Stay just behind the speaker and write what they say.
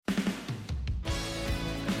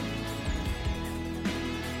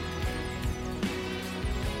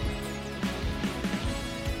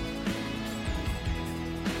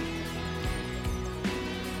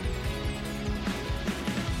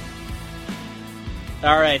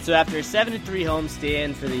All right, so after a 7-3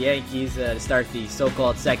 homestand for the Yankees to start the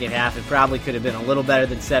so-called second half, it probably could have been a little better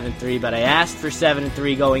than 7-3, but I asked for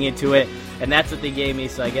 7-3 going into it, and that's what they gave me,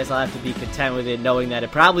 so I guess I'll have to be content with it, knowing that it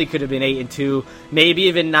probably could have been 8-2, maybe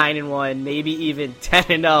even 9-1, maybe even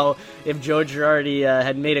 10-0 if Joe Girardi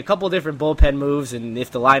had made a couple different bullpen moves and if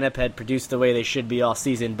the lineup had produced the way they should be all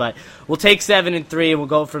season. But we'll take 7-3 and we'll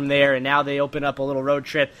go from there, and now they open up a little road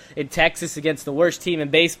trip in Texas against the worst team in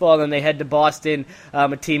baseball, and then they head to Boston,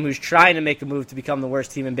 a team who's trying to make a move to become the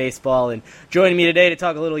worst team in baseball. And joining me today to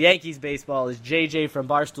talk a little Yankees baseball is JJ from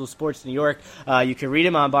Barstool Sports New York. You can read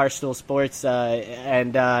him on Barstool Sports,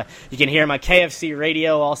 and you can hear him on KFC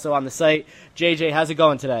Radio, also on the site. JJ, how's it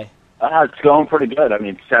going today? It's going pretty good. I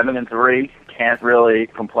mean, 7-3, can't really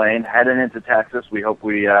complain. Heading into Texas, we hope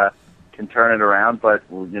we can turn it around, but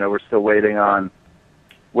we're still waiting on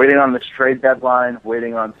this trade deadline,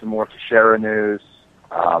 waiting on some more Teixeira news.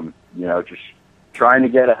 Just trying to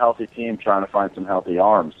get a healthy team, trying to find some healthy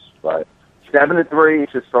arms. But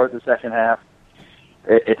 7-3 to start the second half,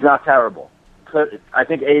 it's not terrible. I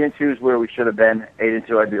think 8-2 is where we should have been.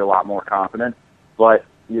 8-2, I'd be a lot more confident, but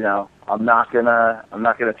I'm not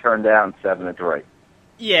gonna turn down 7-3.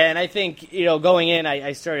 Yeah, and I think, going in,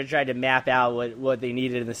 I started trying to map out what they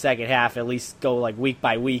needed in the second half, at least go like week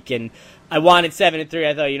by week, and I wanted 7-3.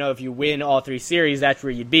 I thought, if you win all three series, that's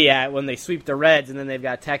where you'd be at. When they sweep the Reds and then they've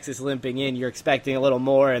got Texas limping in, you're expecting a little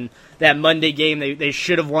more. And that Monday game, they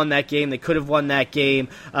should have won that game. They could have won that game.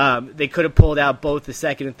 They could have pulled out both the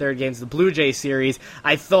second and third games of the Blue Jays series.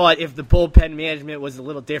 I thought if the bullpen management was a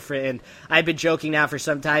little different, and I've been joking now for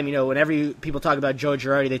some time, whenever people talk about Joe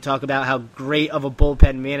Girardi, they talk about how great of a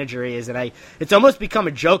bullpen manager he is. And it's almost become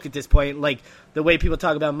a joke at this point, like the way people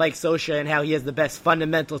talk about Mike Scioscia and how he has the best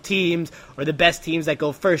fundamental teams or the best teams that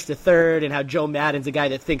go first to third, and how Joe Maddon's a guy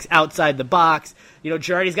that thinks outside the box.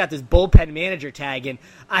 Girardi's got this bullpen manager tag, and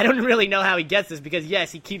I don't really know how he gets this because,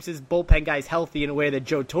 yes, he keeps his bullpen guys healthy in a way that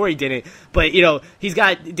Joe Torre didn't, but, he's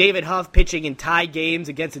got David Huff pitching in tie games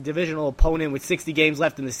against a divisional opponent with 60 games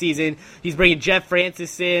left in the season. He's bringing Jeff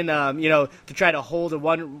Francis in, to try to hold a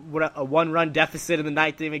one-run deficit in the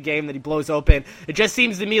ninth inning game that he blows open. It just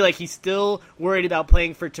seems to me like he's still worried about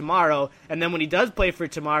playing for tomorrow, and then when he does play for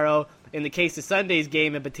tomorrow, in the case of Sunday's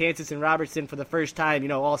game, and Betances and Robertson for the first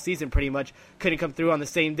time, all season pretty much, couldn't come through on the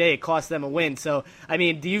same day. It cost them a win. So, I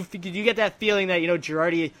mean, did you get that feeling that,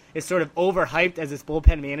 Girardi is sort of overhyped as this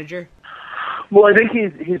bullpen manager? Well, I think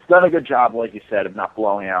he's done a good job, like you said, of not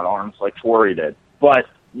blowing out arms like Torre did. But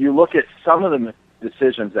you look at some of the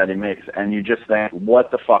decisions that he makes, and you just think,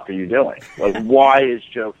 what the fuck are you doing? Like, why is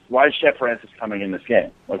Jeff Francis coming in this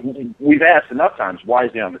game? Like, we've asked enough times, why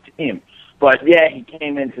is he on the team? But, yeah, he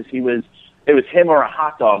came in because it was him or a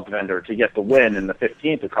hot dog vendor to get the win in the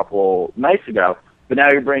 15th a couple nights ago. But now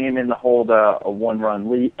you're bringing him in to hold a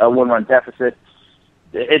one-run deficit.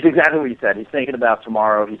 It's exactly what you said. He's thinking about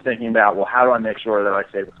tomorrow. He's thinking about, well, how do I make sure that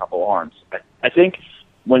I save a couple arms? I think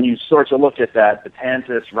when you start to look at that,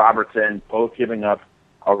 Betances, Robertson, both giving up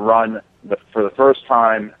a run for the first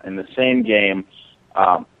time in the same game,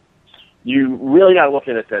 you really got to look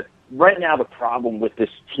at it that right now the problem with this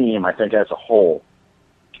team, I think, as a whole,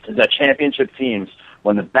 is that championship teams,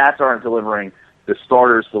 when the bats aren't delivering, the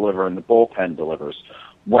starters deliver and the bullpen delivers.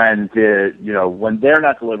 When they're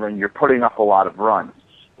not delivering, you're putting up a lot of runs.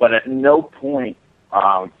 But at no point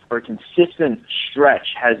for a consistent stretch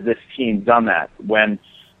has this team done that. When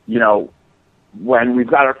we've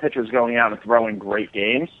got our pitchers going out and throwing great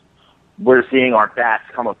games, we're seeing our bats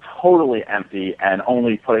come up totally empty and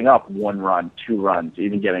only putting up 1 run, 2 runs,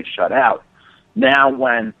 even getting shut out. Now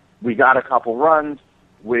when we got a couple runs,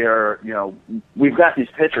 we've got these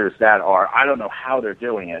pitchers that are, I don't know how they're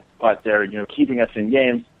doing it, but they're, keeping us in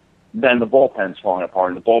games, then the bullpen's falling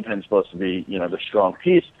apart, and the bullpen's supposed to be, the strong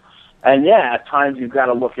piece. And yeah, at times you've got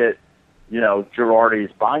to look at,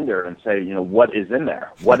 Girardi's binder and say, what is in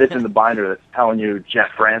there? What is in the binder that's telling you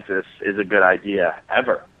Jeff Francis is a good idea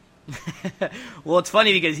ever? Well, it's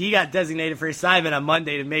funny because he got designated for assignment on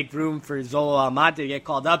Monday to make room for Zolo Almonte to get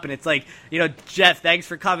called up, and it's like, Jeff, thanks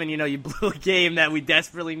for coming. You blew a game that we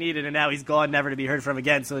desperately needed, and now he's gone, never to be heard from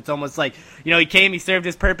again. So it's almost like, he came, he served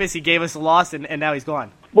his purpose, he gave us a loss, and now he's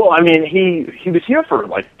gone. Well, I mean, he was here for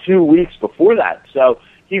like 2 weeks before that, so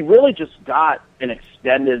he really just got an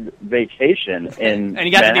extended vacation in and he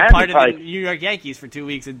got Manhattan. To be part of the New York Yankees for 2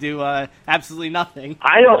 weeks and do absolutely nothing.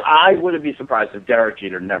 I wouldn't be surprised if Derek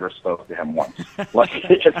Jeter never spoke to him once. Like,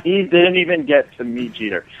 if he didn't even get to meet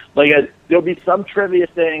Jeter. Like, there'll be some trivia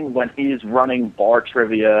thing when he's running bar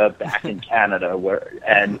trivia back in Canada,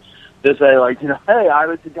 to say, like, hey, I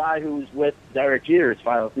was the guy who was with Derek Jeter's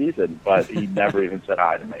final season, but he never even said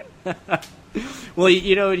hi to me. Well,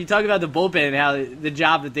 when you talk about the bullpen and how the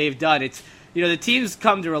job that they've done, it's, the teams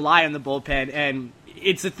come to rely on the bullpen, and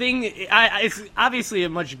it's a thing. It's obviously a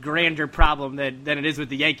much grander problem than it is with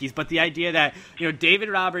the Yankees. But the idea that David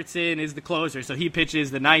Robertson is the closer, so he pitches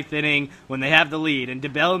the 9th inning when they have the lead, and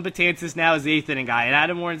DeBell Betances now is the 8th inning guy, and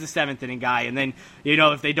Adam Warren's the 7th inning guy, and then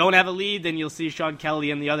if they don't have a lead, then you'll see Sean Kelly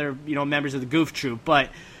and the other members of the Goof Troop. But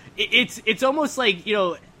it's almost like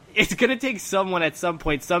it's going to take someone at some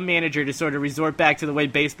point, some manager, to sort of resort back to the way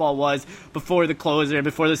baseball was before the closer and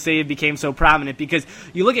before the save became so prominent. Because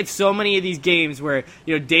you look at so many of these games where,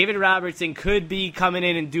 David Robertson could be coming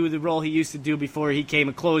in and do the role he used to do before he came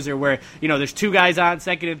a closer, where, there's 2 guys on,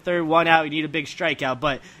 second and third, 1 out, you need a big strikeout.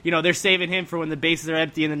 But, they're saving him for when the bases are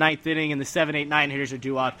empty in the 9th inning and the 7, 8, 9 hitters are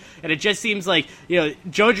due off. And it just seems like, Joe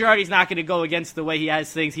Girardi's not going to go against the way he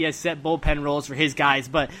has things. He has set bullpen roles for his guys.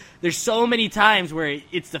 But there's so many times where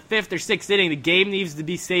it's the 5th or 6th inning, the game needs to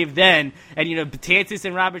be saved then, and Betances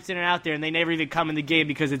and Robertson are out there, and they never even come in the game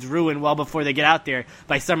because it's ruined well before they get out there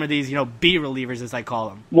by some of these B relievers, as I call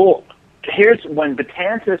them. Well, here's when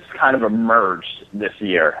Betances kind of emerged this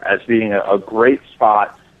year as being a great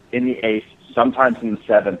spot in the 8th, sometimes in the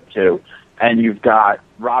 7th too, and you've got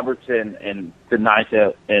Robertson in the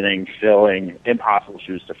 9th inning filling impossible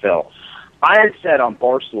shoes to fill. I had said on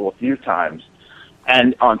Barstool a few times,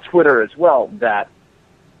 and on Twitter as well, that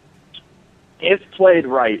if played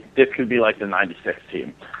right, this could be like the 96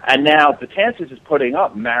 team. And now Betances is putting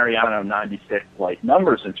up Mariano 96-like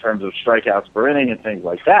numbers in terms of strikeouts per inning and things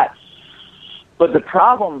like that. But the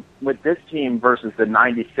problem with this team versus the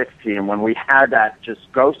 96 team, when we had that just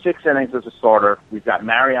go 6 innings as a starter, we've got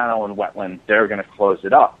Mariano and Wetland, they're going to close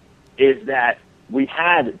it up, is that we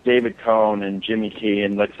had David Cone and Jimmy Key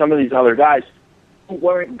and like some of these other guys who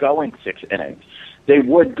weren't going 6 innings. They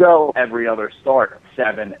would go every other start,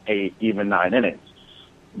 7, 8, even 9 innings.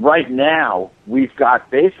 Right now, we've got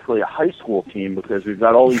basically a high school team because we've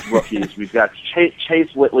got all these rookies. We've got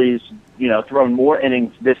Chase Whitley's, thrown more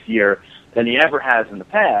innings this year than he ever has in the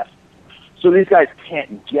past. So these guys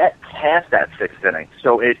can't get past that 6th inning.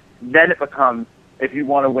 So then it becomes, if you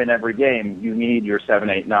want to win every game, you need your 7,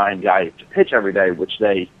 8, 9 guy to pitch every day, which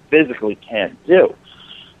they physically can't do.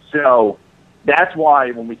 So that's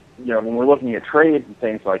why when we're looking at trades and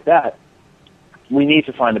things like that, we need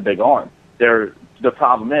to find a big arm. The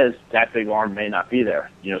problem is that big arm may not be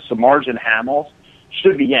there. Samardzija and Hamels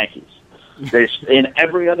should be Yankees. In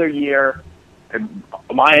every other year,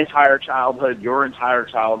 my entire childhood, your entire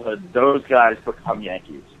childhood, those guys become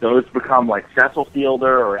Yankees. Those become like Cecil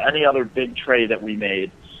Fielder or any other big trade that we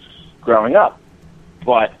made growing up.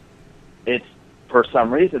 But for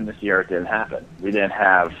some reason this year it didn't happen. We didn't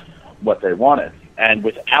have what they wanted. And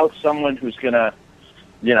without someone who's going to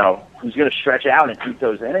stretch out and eat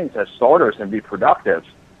those innings as starters and be productive,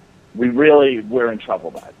 we're in trouble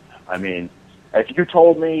then. I mean, if you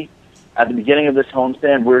told me at the beginning of this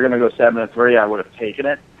homestand we're going to go 7-3, I would have taken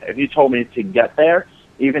it. If you told me to get there,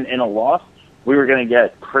 even in a loss, we were going to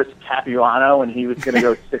get Chris Capuano and he was going to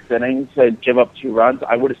go 6 innings and give up 2 runs,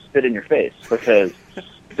 I would have spit in your face because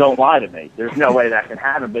don't lie to me. There's no way that can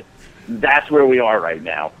happen. But that's where we are right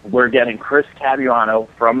now. We're getting Chris Capuano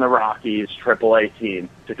from the Rockies AAA team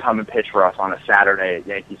to come and pitch for us on a Saturday at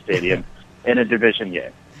Yankee Stadium in a division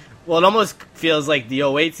game. Well, it almost feels like the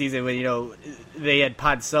 08 season when, they had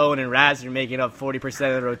Ponson and Razor making up 40%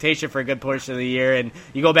 of the rotation for a good portion of the year. And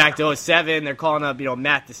you go back to 07, they're calling up,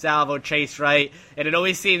 Matt DeSalvo, Chase Wright. And it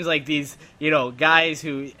always seems like these, guys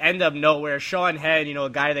who end up nowhere. Sean Head, a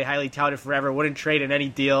guy they highly touted forever, wouldn't trade in any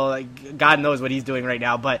deal. Like, God knows what he's doing right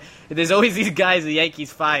now. But there's always these guys the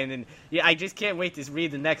Yankees find. And I just can't wait to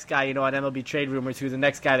read the next guy, on MLB Trade Rumors, who's the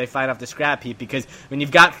next guy they find off the scrap heap. Because when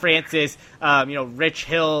you've got Francis, Rich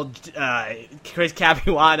Hill, Chris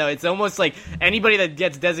Capuano, it's almost like anybody that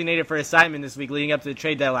gets designated for assignment this week leading up to the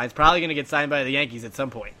trade deadline is probably going to get signed by the Yankees at some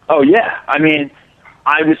point. Oh, yeah. I mean,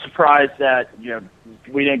 I was surprised that,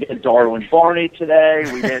 we didn't get Darwin Barney today.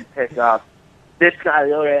 We didn't pick up this guy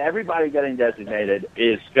the other day. Everybody getting designated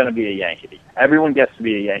is going to be a Yankee. Everyone gets to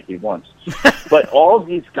be a Yankee once. But all of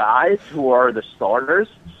these guys who are the starters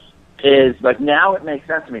is, like, now it makes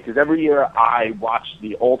sense to me because every year I watch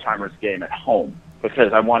the old-timers game at home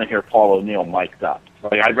because I want to hear Paul O'Neill mic'd up.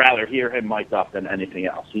 Like, I'd rather hear him mic'd up than anything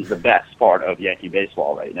else. He's the best part of Yankee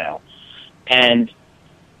baseball right now. And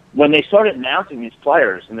when they started announcing these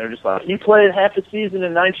players, and they're just like, he played half a season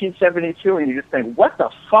in 1972, and you just think, what the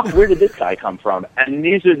fuck, where did this guy come from? And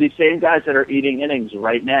these are the same guys that are eating innings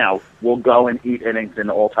right now will go and eat innings in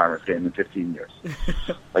the old-timers game in 15 years.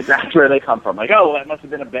 Like, that's where they come from. Like, oh, that must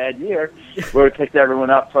have been a bad year where we picked everyone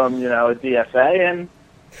up from, a DFA, and,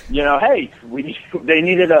 hey, they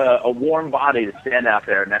needed a warm body to stand out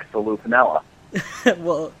there next to Lou Piniella.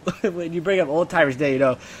 Well, when you bring up Old Timers Day,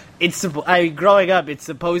 growing up, it's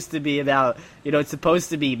supposed to be about, it's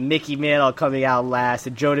supposed to be Mickey Mantle coming out last,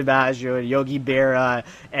 and Joe DiMaggio, and Yogi Berra,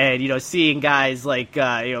 and, seeing guys like,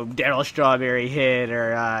 Darryl Strawberry hit,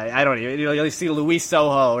 or, I don't even, you'll see Luis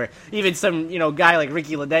Sojo, or even some, guy like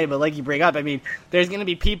Ricky Lede, but like you bring up, there's going to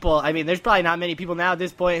be people, there's probably not many people now at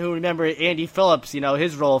this point who remember Andy Phillips,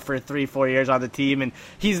 his role for 3-4 years on the team, and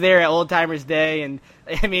he's there at Old Timers Day, and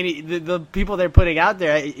the people they're putting out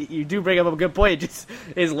there, you do bring up a good point. It just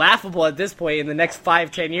is laughable at this point. In the next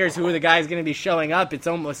 5-10 years, who are the guys going to be showing up? It's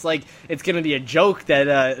almost like it's going to be a joke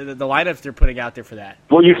that the lineups they're putting out there for that.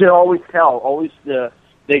 Well, you can always tell.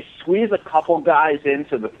 They squeeze a couple guys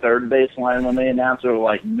into the third base line when they announce are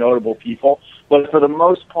like notable people. But for the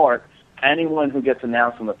most part, anyone who gets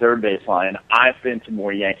announced on the third base line, I've been to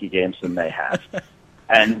more Yankee games than they have.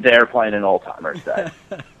 And they're playing an Old-Timers Day.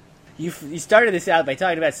 You started this out by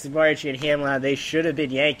talking about Samardzija and Hamlin. They should have been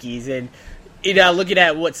Yankees, and looking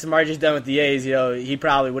at what Samardzija's done with the A's, he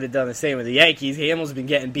probably would have done the same with the Yankees. Hamlin's been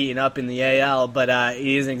getting beaten up in the AL, but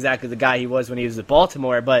he isn't exactly the guy he was when he was at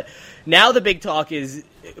Baltimore. But now the big talk is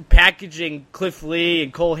packaging Cliff Lee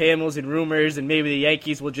and Cole Hamels and rumors, and maybe the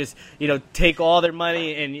Yankees will just take all their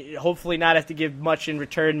money and hopefully not have to give much in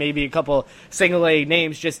return. Maybe a couple single A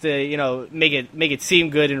names just to make it seem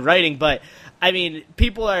good in writing, but.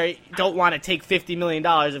 People don't want to take $50 million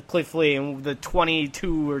of Cliff Lee and the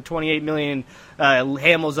 $22 or $28 million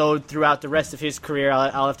Hamels owed throughout the rest of his career.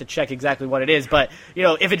 I'll have to check exactly what it is. But,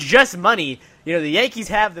 if it's just money, the Yankees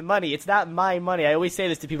have the money. It's not my money. I always say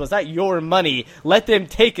this to people. It's not your money. Let them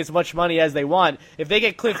take as much money as they want. If they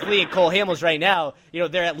get Cliff Lee and Cole Hamels right now,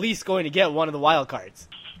 they're at least going to get one of the wild cards.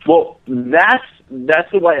 Well, that's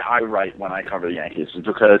the way I write when I cover the Yankees,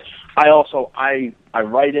 because I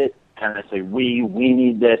write it, and I say, we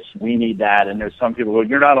need this, we need that, and there's some people who go,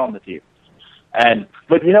 you're not on the team.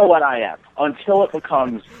 But you know what I am? Until it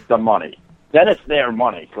becomes the money, then it's their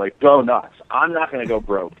money. Like, go nuts. I'm not going to go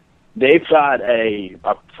broke. They've got a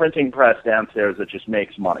printing press downstairs that just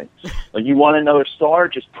makes money. Like, you want another star?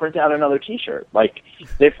 Just print out another T-shirt. Like,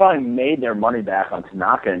 they finally made their money back on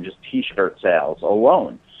Tanaka and just T-shirt sales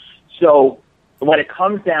alone. So when it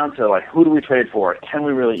comes down to, like, who do we trade for? Can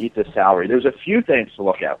we really eat this salary? There's a few things to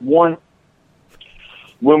look at. One,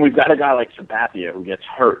 when we've got a guy like Sabathia who gets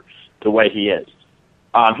hurt the way he is,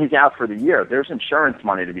 he's out for the year. There's insurance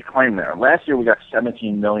money to be claimed there. Last year we got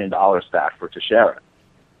 $17 million back for Teixeira.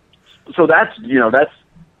 So that's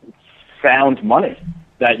found money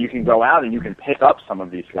that you can go out and you can pick up some of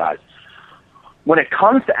these guys. When it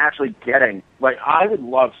comes to actually getting, like, I would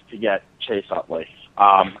love to get Chase Utley.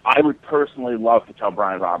 I would personally love to tell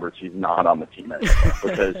Brian Roberts he's not on the team anymore,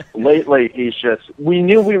 because lately we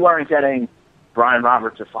knew we weren't getting Brian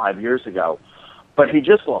Roberts 5 years ago, but he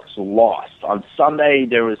just looks lost. On Sunday,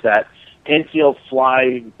 there was that infield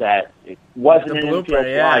fly that it wasn't an infield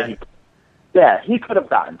fly. He could have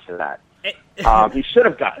gotten to that. He should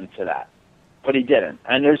have gotten to that, but he didn't.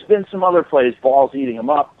 And there's been some other plays, balls eating him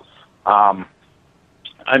up.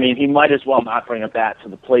 He might as well not bring a bat to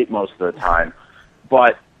the plate most of the time.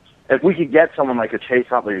 But if we could get someone like a Chase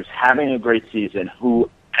Utley who's having a great season, who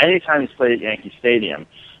anytime he's played at Yankee Stadium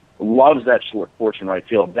loves that short porch in right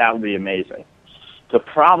field, that would be amazing. The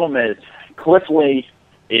problem is Cliff Lee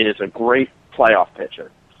is a great playoff pitcher.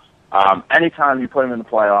 Anytime you put him in the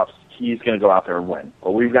playoffs, he's going to go out there and win.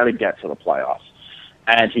 But we've got to get to the playoffs.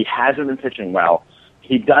 And he hasn't been pitching well.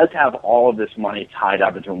 He does have all of this money tied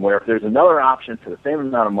up into him, where if there's another option for the same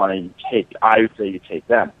amount of money, I would say you take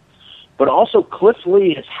them. But also, Cliff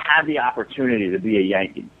Lee has had the opportunity to be a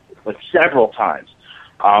Yankee, like, several times.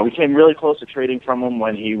 We came really close to trading from him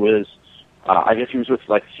when he was, I guess he was with,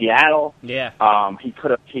 like, Seattle. Yeah. He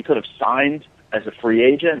could have signed as a free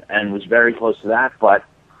agent and was very close to that, but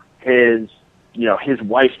his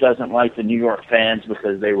wife doesn't like the New York fans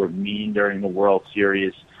because they were mean during the World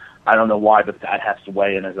Series. I don't know why, but that has to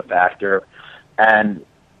weigh in as a factor. And,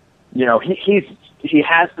 he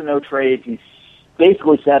has the no trade. He's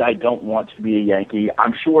basically said, I don't want to be a Yankee.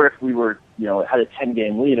 I'm sure if we were, had a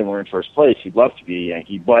 10-game lead and we're in first place, he'd love to be a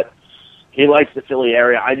Yankee, but he likes the Philly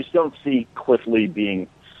area. I just don't see Cliff Lee being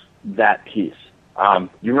that piece.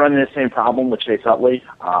 You run into the same problem with Chase Utley.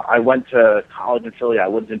 I went to college in Philly. I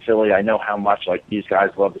lived in Philly. I know how much like these guys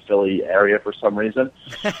love the Philly area for some reason.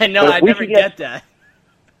 No, I never get that.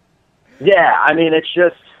 Yeah, I mean, it's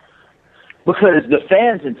just because the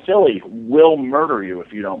fans in Philly will murder you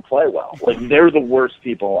if you don't play well. Like, they're the worst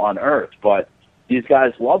people on earth, but these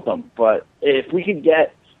guys love them. But if we could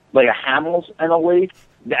get, like, a Hamels in a league,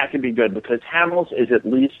 that could be good because Hamels is at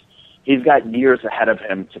least, he's got years ahead of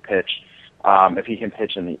him to pitch if he can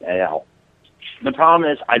pitch in the AL. The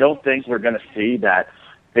problem is I don't think we're going to see that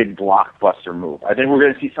big blockbuster move. I think we're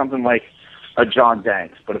going to see something like a John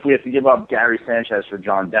Danks. But if we have to give up Gary Sanchez for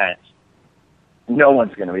John Danks, no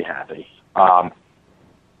one's going to be happy. I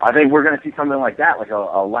think we're going to see something like that, like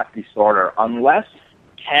a lefty starter, unless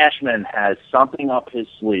Cashman has something up his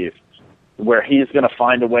sleeve where he's going to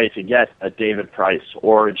find a way to get a David Price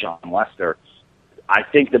or a John Lester. I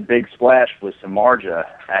think the big splash was Samardzija,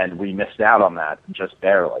 and we missed out on that just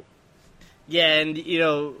barely. Yeah, and, you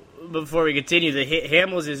know, before we continue, the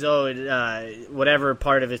Hamels is owed whatever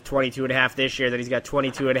part of his 22.5 this year. That he's got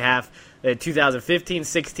 22.5 in 2015,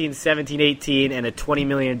 16, 17, 18, and a $20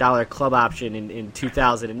 million club option in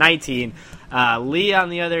 2019. Lee, on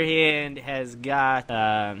the other hand, has got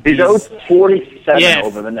he's owed 47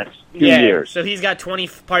 over the next few years. So he's got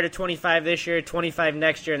part of 25 this year, 25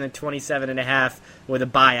 next year, and then 27.5 with a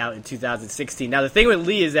buyout in 2016. Now the thing with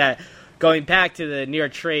Lee is that going back to the New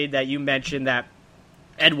York trade that you mentioned that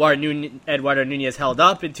Eduardo Nunez held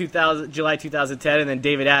up in July 2010, and then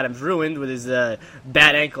David Adams ruined with his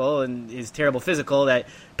bad ankle and his terrible physical that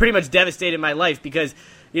pretty much devastated my life because,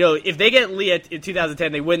 you know, if they get Lee in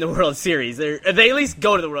 2010, they win the World Series. They at least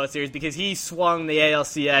go to the World Series because he swung the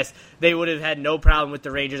ALCS. They would have had no problem with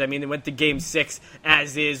the Rangers. I mean, they went to Game 6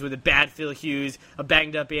 as is with a bad Phil Hughes, a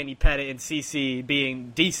banged-up Andy Pettitte, and CeCe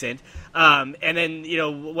being decent. And then, you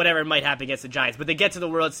know, whatever might happen against the Giants. But they get to the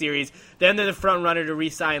World Series. Then they're the front runner to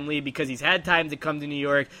re-sign Lee because he's had time to come to New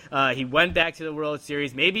York. He went back to the World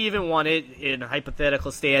Series, maybe even won it in a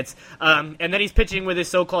hypothetical stance. And then he's pitching with his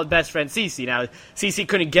so-called best friend, CeCe. Now, CeCe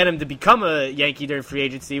couldn't get him to become a Yankee during free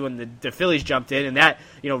agency when the Phillies jumped in, and that,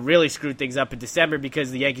 you know, really screwed things up in December because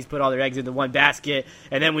the Yankees put all their eggs into one basket,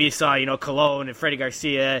 and then we saw, you know, Colon and Freddie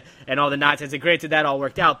Garcia and all the nonsense. And granted, that all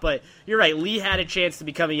worked out, but you're right, Lee had a chance to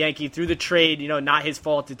become a Yankee through the trade, you know, not his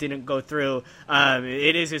fault it didn't go through.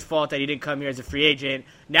 It is his fault that he didn't come here as a free agent.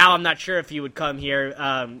 Now I'm not sure if he would come here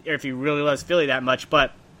or if he really loves Philly that much,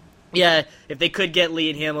 but yeah, if they could get Lee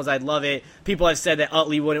and Hamels, I'd love it. People have said that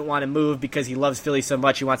Utley wouldn't want to move because he loves Philly so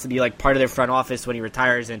much. He wants to be like part of their front office when he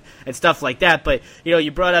retires and stuff like that. But, you know,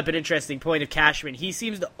 you brought up an interesting point of Cashman. He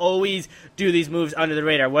seems to always do these moves under the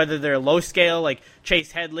radar, whether they're low scale like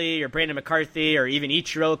Chase Headley or Brandon McCarthy or even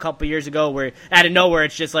Ichiro a couple years ago, where out of nowhere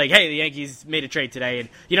it's just like, hey, the Yankees made a trade today, and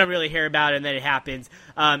you don't really hear about it, and then it happens.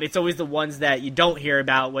 It's always the ones that you don't hear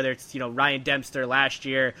about, whether it's, you know, Ryan Dempster last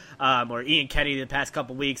year or Ian Kennedy the past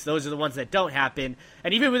couple weeks. Those are the ones that don't happen.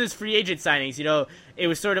 And even with his free agent signings, you know, it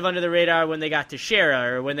was sort of under the radar when they got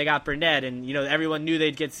Teixeira or when they got Burnett, and, you know, everyone knew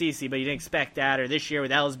they'd get CeCe, but you didn't expect that. Or this year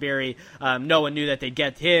with Ellsbury, no one knew that they'd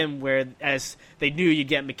get him, whereas they knew you'd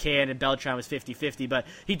get McCann and Beltran was 50-50. But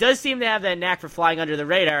he does seem to have that knack for flying under the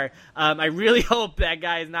radar. I really hope that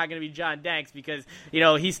guy is not going to be John Danks because, you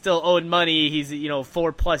know, he's still owed money. He's, you know,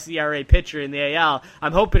 4+ ERA pitcher in the AL.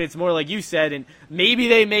 I'm hoping it's more like you said, and maybe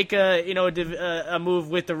they make a move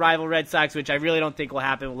with the rival Red Sox, which I really don't think will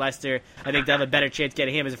happen with Lester. I think they'll have a better chance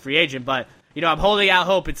getting him as a free agent, but, you know, I'm holding out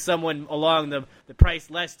hope it's someone along the Price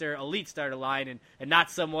Lester elite starter line and not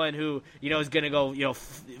someone who, you know, is going to go, you know,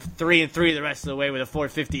 3-3 the rest of the way with a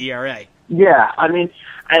 4.50 ERA. Yeah, I mean,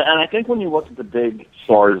 and I think when you look at the big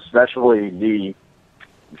stars, especially the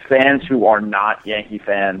fans who are not Yankee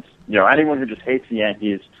fans, you know, anyone who just hates the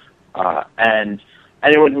Yankees, and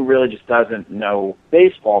anyone who really just doesn't know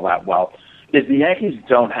baseball that well, is the Yankees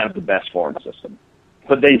don't have the best farm system.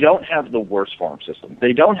 But they don't have the worst farm system.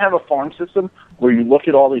 They don't have a farm system where you look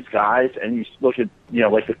at all these guys and you look at, you know,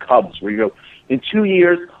 like the Cubs, where you go, in 2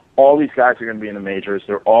 years, all these guys are going to be in the majors.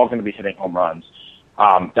 They're all going to be hitting home runs.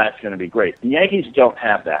 That's going to be great. The Yankees don't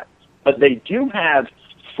have that. But they do have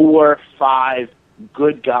 4, 5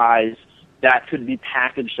 good guys that could be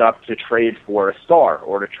packaged up to trade for a star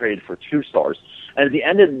or to trade for 2 stars. And at the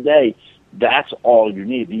end of the day, that's all you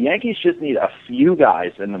need. The Yankees just need a few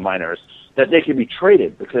guys in the minors that they can be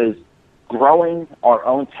traded because growing our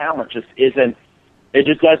own talent just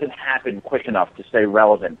doesn't happen quick enough to stay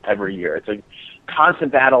relevant every year. It's a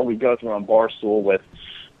constant battle we go through on Barstool with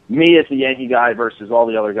me as the Yankee guy versus all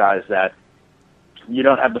the other guys that you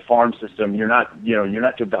don't have the farm system. You're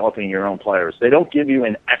not developing your own players. They don't give you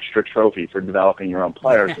an extra trophy for developing your own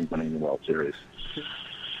players and winning the World Series.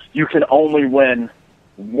 You can only win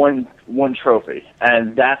one trophy,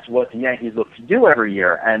 and that's what the Yankees look to do every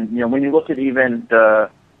year. And when you look at even the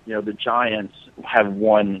Giants have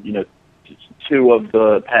won 2 of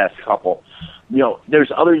the past couple.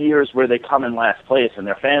 There's other years where they come in last place and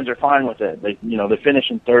their fans are fine with it. They finish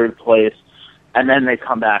in 3rd place, and then they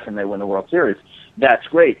come back and they win the World Series. That's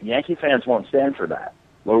great. Yankee fans won't stand for that.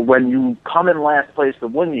 Or when you come in last place the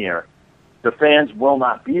one year, the fans will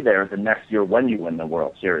not be there the next year when you win the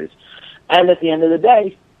World Series. And at the end of the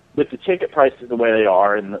day, with the ticket prices the way they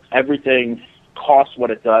are and everything costs what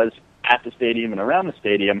it does at the stadium and around the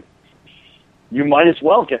stadium, you might as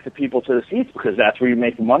well get the people to the seats because that's where you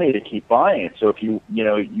make the money to keep buying it. So if you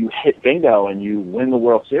hit bingo and you win the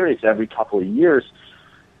World Series every couple of years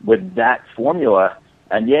with that formula,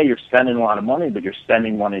 and you're spending a lot of money, but you're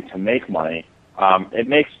spending money to make money. It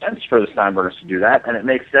makes sense for the Steinbrenner's to do that, and it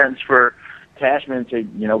makes sense for Cashman to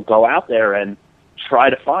go out there and try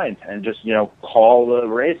to find and just call the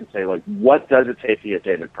Rays and say, like, what does it take to get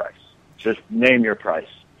David Price? Just name your price,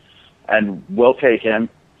 and we'll take him.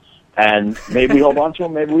 And maybe we hold on to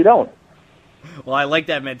him, maybe we don't. Well, I like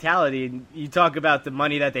that mentality. You talk about the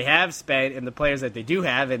money that they have spent and the players that they do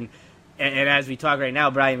have, and as we talk right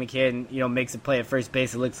now, Brian McCann, makes a play at first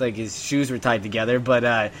base. It looks like his shoes were tied together.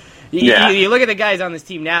 But you look at the guys on this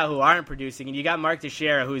team now who aren't producing, and you got Mark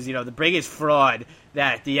Teixeira, who's the biggest fraud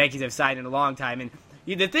that the Yankees have signed in a long time. And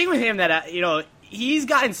the thing with him that he's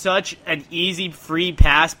gotten such an easy free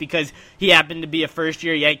pass because he happened to be a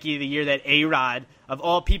first-year Yankee the year that A-Rod, of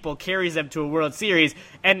all people, carries them to a World Series.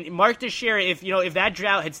 And Mark Teixeira, if that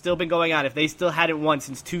drought had still been going on, if they still hadn't won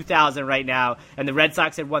since 2000 right now, and the Red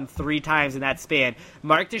Sox had won 3 times in that span,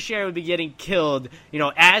 Mark Teixeira would be getting killed,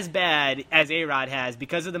 as bad as A-Rod has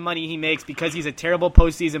because of the money he makes, because he's a terrible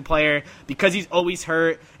postseason player, because he's always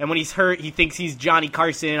hurt, and when he's hurt, he thinks he's Johnny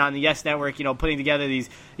Carson on the Yes Network, putting together these,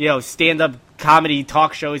 stand-up comedy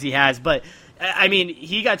talk shows he has. But I mean,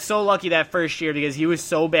 he got so lucky that first year because he was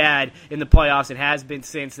so bad in the playoffs and has been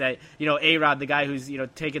since that, A-Rod, the guy who's,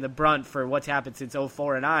 taken the brunt for what's happened since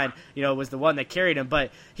 04 and on, was the one that carried him.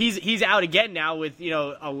 But he's out again now with,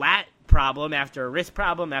 a lat problem after a wrist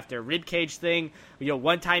problem, after a rib cage thing.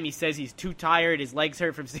 One time he says he's too tired, his legs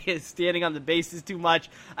hurt from standing on the bases too much.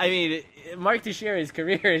 I mean, Mark Teixeira's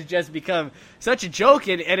career has just become such a joke,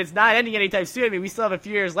 and it's not ending anytime soon. I mean, we still have a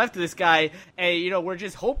few years left of this guy, and, we're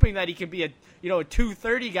just hoping that he can be a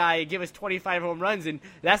 230 guy and give us 25 home runs, and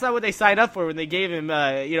that's not what they signed up for when they gave him,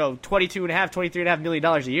 $23.5 million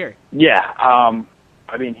a year. Yeah,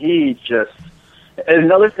 I mean, he just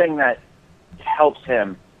another thing that helps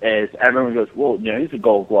him is everyone goes, well, he's a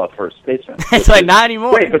Gold Glove first baseman. It's like not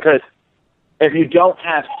anymore. Wait, because if you don't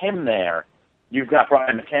have him there, you've got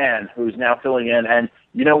Brian McCann, who's now filling in, and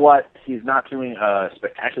you know what? He's not doing a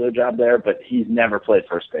spectacular job there, but he's never played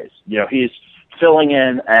first base. He's filling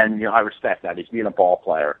in, and I respect that. He's being a ball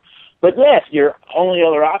player. But yes, your only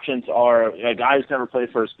other options are a guy who's never played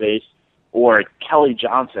first base or Kelly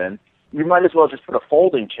Johnson. You might as well just put a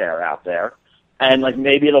folding chair out there, and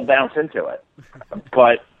maybe it'll bounce into it.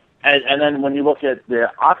 But and then when you look at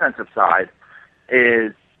the offensive side,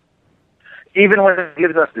 is even when it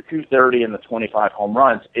gives us the 230 and the 25 home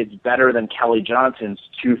runs, it's better than Kelly Johnson's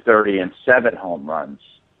 230 and 7 home runs.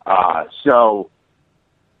 So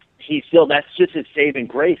he still, that's just his saving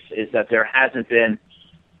grace, is that there hasn't been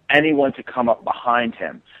anyone to come up behind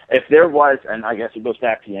him. If there was, and I guess it goes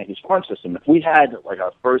back to the Yankees farm system, if we had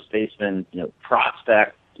a first baseman,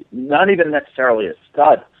 prospect, not even necessarily a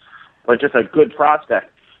stud, but just a good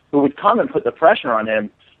prospect who would come and put the pressure on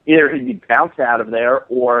him, either he'd be bounced out of there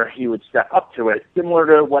or he would step up to it, similar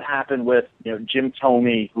to what happened with Jim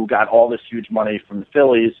Thome, who got all this huge money from the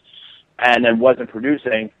Phillies and then wasn't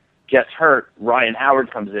producing, gets hurt, Ryan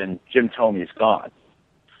Howard comes in, Jim Thome's gone.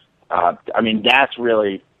 I mean, that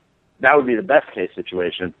would be the best case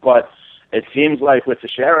situation. But it seems like with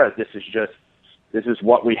Teixeira, this is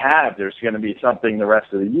what we have. There's going to be something the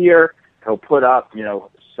rest of the year. He'll put up,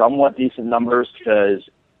 somewhat decent numbers because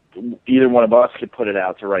either one of us could put it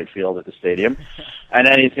out to right field at the stadium. And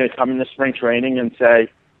then he's going to come into spring training and say,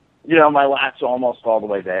 my lat's almost all the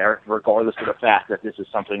way there, regardless of the fact that this is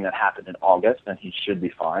something that happened in August, and he should be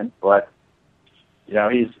fine. But,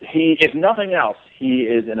 he if nothing else, he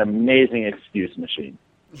is an amazing excuse machine.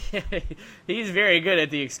 He's very good at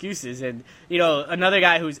the excuses. And, another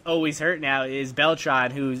guy who's always hurt now is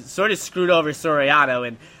Beltran, who's sort of screwed over Soriano.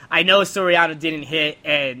 And I know Soriano didn't hit,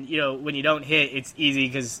 and, when you don't hit, it's easy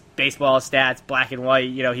because baseball stats, black and white,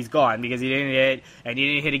 he's gone because he didn't hit, and he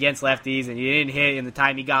didn't hit against lefties, and he didn't hit in the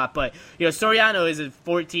time he got. But, Soriano is a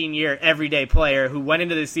 14-year everyday player who went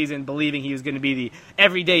into the season believing he was going to be the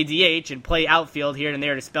everyday DH and play outfield here and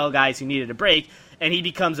there to spell guys who needed a break. And he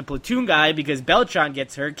becomes a platoon guy because Beltran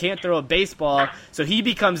gets hurt, can't throw a baseball, so he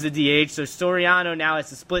becomes the DH. So Soriano now has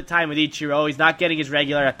to split time with Ichiro. He's not getting his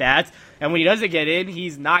regular at-bats. And when he doesn't get in,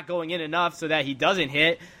 he's not going in enough so that he doesn't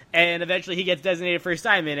hit. And eventually he gets designated for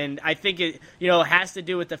assignment. And I think it, has to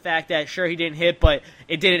do with the fact that, sure, he didn't hit, but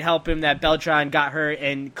it didn't help him that Beltran got hurt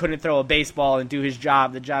and couldn't throw a baseball and do his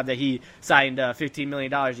job, the job that he signed $15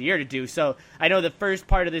 million a year to do. So I know the first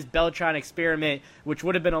part of this Beltran experiment, which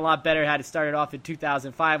would have been a lot better had it started off in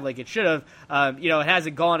 2005 like it should have, it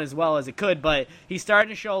hasn't gone as well as it could, but he's starting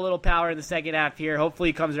to show a little power in the second half here. Hopefully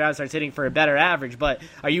he comes around and starts hitting for a better average. But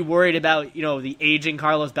are you worried about, the aging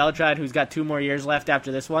Carlos Beltran, who's got 2 more years left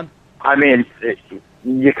after this one? I mean,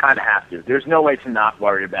 you kind of have to. There's no way to not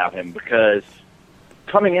worry about him because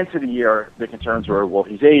coming into the year, the concerns were, well,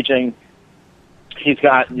 he's aging. He's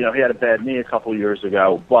got, he had a bad knee a couple years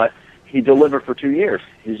ago, but he delivered for 2 years.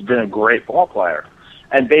 He's been a great ball player.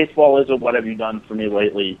 And baseball is a what have you done for me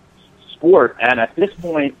lately sport. And at this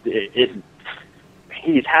point,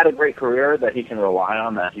 he's had a great career that he can rely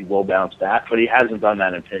on, that he will bounce back, but he hasn't done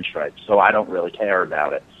that in pinstripes, so I don't really care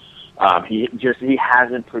about it. He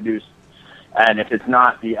hasn't produced, and if it's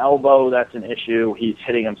not the elbow that's an issue, he's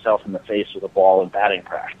hitting himself in the face with a ball in batting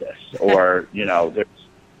practice, or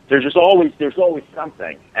there's always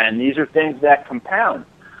something, and these are things that compound.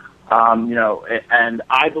 And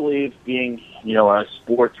I believe, being a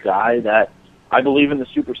sports guy, that I believe in the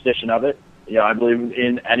superstition of it. I believe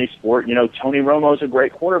in any sport. Tony Romo's a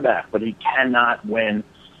great quarterback, but he cannot win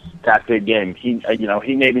that big game. He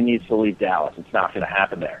maybe needs to leave Dallas. It's not going to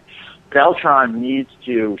happen there. Beltran needs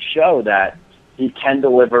to show that he can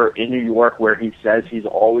deliver in New York, where he says he's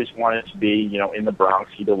always wanted to be, in the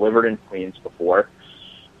Bronx. He delivered in Queens before.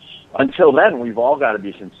 Until then, we've all got to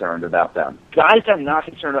be concerned about them. Guys I'm not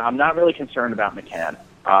concerned about, I'm not really concerned about McCann,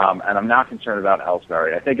 and I'm not concerned about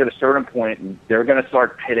Ellsbury. I think at a certain point, they're going to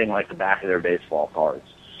start pitting like the back of their baseball cards.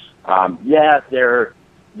 They're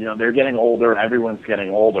getting older, everyone's getting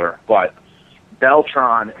older, but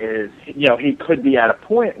Beltran is, he could be at a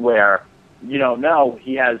point where,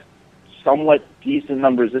 he has somewhat decent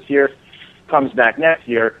numbers this year, comes back next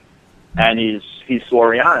year, and he's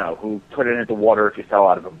Soriano, who put it into water if he fell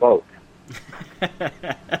out of a boat.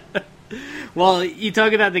 Well, you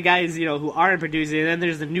talk about the guys, who aren't producing, and then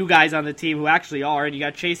there's the new guys on the team who actually are, and you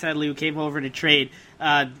got Chase Headley, who came over to trade.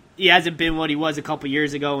 He hasn't been what he was a couple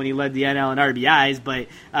years ago when he led the NL in RBIs, but,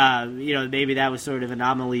 maybe that was sort of an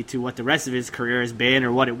anomaly to what the rest of his career has been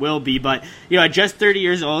or what it will be. But, at just 30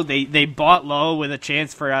 years old, they bought low with a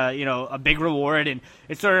chance for, a big reward, and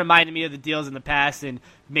it sort of reminded me of the deals in the past, and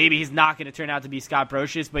maybe he's not going to turn out to be Scott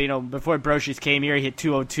Brocious, but, before Brocious came here, he hit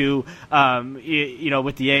 202,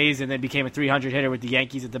 with the A's, and then became a 300 hitter with the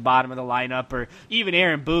Yankees at the bottom of the lineup, or even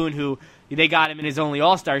Aaron Boone, who they got him in his only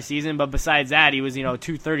All-Star season, but besides that, he was,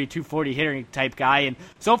 230, 240 hitting type guy, and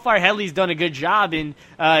so far Headley's done a good job in,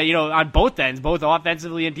 on both ends, both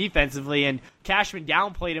offensively and defensively, and Cashman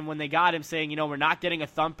downplayed him when they got him, saying, we're not getting a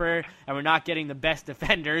thumper, and we're not getting the best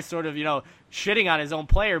defender, sort of, shitting on his own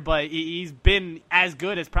player, but he's been as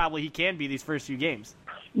good as probably he can be these first few games.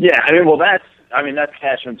 Yeah, that's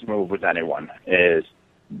Cashman's move with anyone, is,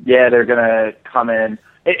 they're going to come in.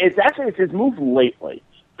 It's his move lately.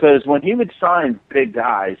 Because when he would sign big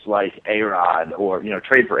guys like A-Rod, or,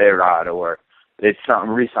 trade for A-Rod, or they'd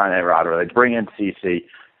re-sign A-Rod, or they'd bring in CC,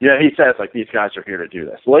 he says, like, these guys are here to do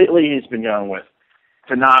this. Lately, he's been going with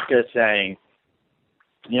Tanaka, saying,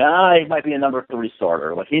 he might be a number 3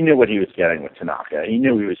 starter. Like, he knew what he was getting with Tanaka. He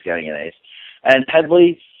knew he was getting an ace. And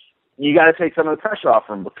Headley, you got to take some of the pressure off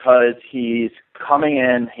him because he's coming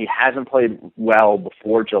in. He hasn't played well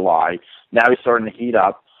before July. Now he's starting to heat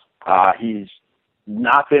up. He's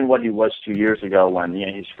not been what he was 2 years ago when the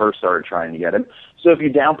Yankees first started trying to get him. So if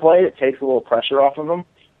you downplay it, it takes a little pressure off of him.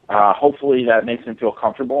 Hopefully that makes him feel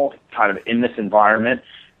comfortable kind of in this environment,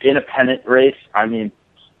 in a pennant race. I mean,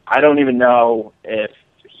 I don't even know if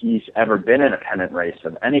he's ever been in a pennant race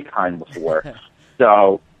of any kind before.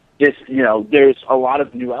 So this, there's a lot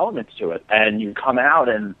of new elements to it. And you come out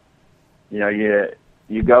and,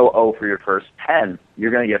 you go 0 for your first 10,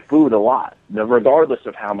 you're going to get booed a lot, regardless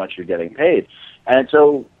of how much you're getting paid. And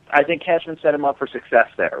so I think Cashman set him up for success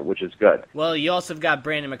there, which is good. Well, you also have got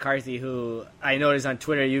Brandon McCarthy, who I noticed on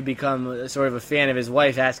Twitter you become sort of a fan of his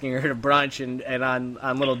wife, asking her to brunch and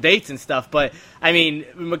on little dates and stuff. But, I mean,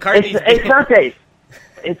 McCarthy... It's not dates.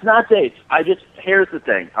 It's not dates. Here's the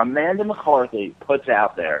thing. Amanda McCarthy puts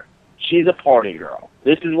out there, she's a party girl.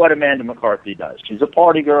 This is what Amanda McCarthy does. She's a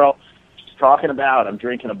party girl. She's talking about, I'm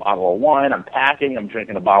drinking a bottle of wine, I'm packing, I'm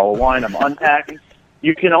drinking a bottle of wine, I'm unpacking.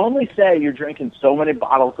 You can only say you're drinking so many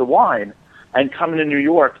bottles of wine and coming to New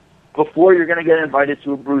York before you're going to get invited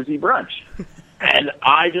to a Bruzy brunch. And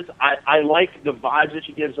I like the vibes that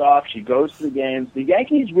she gives off. She goes to the games. The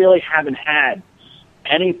Yankees really haven't had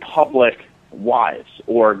any public wives,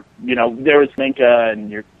 or, there was Minka and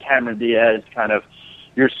your Cameron Diaz, kind of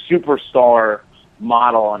your superstar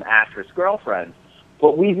model and actress girlfriend.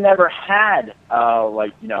 But we've never had,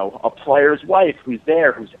 a player's wife who's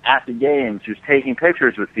there, who's at the games, who's taking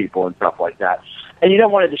pictures with people and stuff like that. And you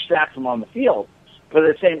don't want to distract them on the field. But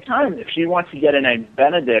at the same time, if she wants to get in a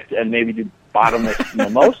Benedict and maybe do bottomless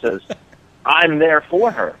mimosas, I'm there for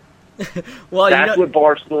her. Well, that's what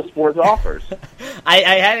Barstool Sports offers. I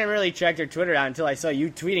hadn't really checked her Twitter out until I saw you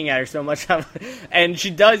tweeting at her so much. And she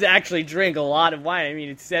does actually drink a lot of wine. I mean,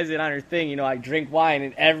 it says it on her thing, I drink wine,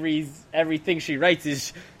 and everything she writes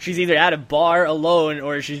is she's either at a bar alone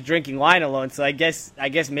or she's drinking wine alone. So I guess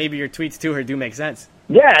maybe your tweets to her do make sense.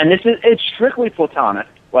 Yeah, and it's strictly platonic.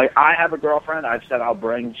 Like, I have a girlfriend. I've said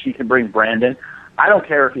she can bring Brandon. I don't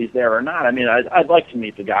care if he's there or not. I mean, I'd like to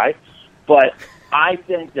meet the guy, but I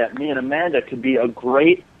think that me and Amanda could be a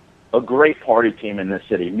great party team in this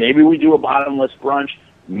city. Maybe we do a bottomless brunch.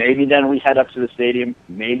 Maybe then we head up to the stadium.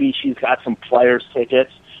 Maybe she's got some players'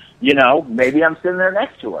 tickets. Maybe I'm sitting there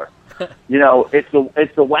next to her. It's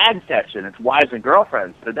the WAG section. It's wives and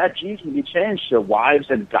girlfriends. But that G can be changed to wives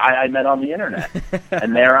and guy I met on the internet.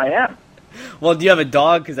 And there I am. Well, do you have a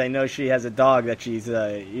dog? Because I know she has a dog that she's,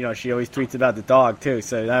 she always tweets about the dog, too.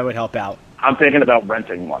 So that would help out. I'm thinking about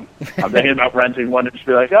renting one. And just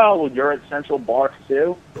be like, oh, well, you're at Central Park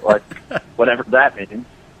too? Like, whatever that means.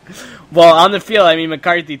 Well, on the field, I mean,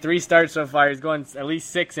 McCarthy, 3 starts so far. He's going at least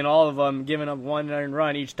 6 in all of them, giving up 1 earned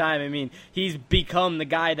run each time. I mean, he's become the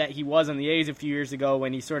guy that he was on the A's a few years ago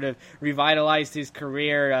when he sort of revitalized his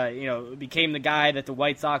career, became the guy that the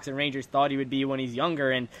White Sox and Rangers thought he would be when he's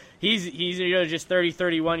younger. And he's just 30,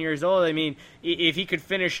 31 years old. I mean, if he could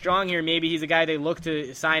finish strong here, maybe he's a guy they look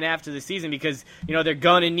to sign after the season because, they're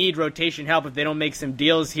going to need rotation help if they don't make some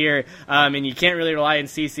deals here. And you can't really rely on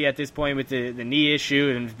CeCe at this point with the knee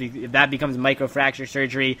issue, and if that becomes microfracture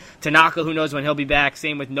surgery. Tanaka, who knows when he'll be back.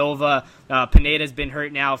 Same with Nova. Pineda's been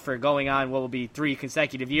hurt now for going on what will be 3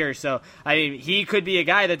 consecutive years. So, I mean, he could be a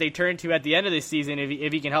guy that they turn to at the end of this season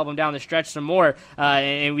if he can help him down the stretch some more.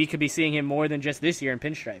 And we could be seeing him more than just this year in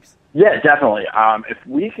pinstripes. Yeah, definitely. If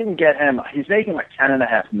we can get him, he's making like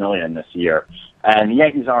 $10.5 million this year, and the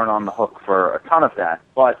Yankees aren't on the hook for a ton of that.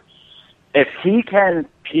 But if he can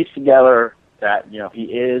piece together that he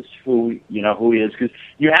is who he is, because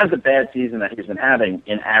you have the bad season that he's been having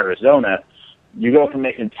in Arizona, you go from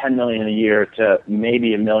making $10 million a year to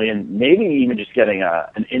maybe $1 million, maybe even just getting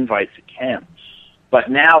an invite to camp.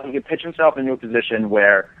 But now he can pitch himself into a position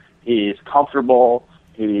where he's comfortable.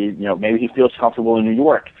 Maybe he feels comfortable in New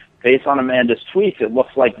York. Based on Amanda's tweets, it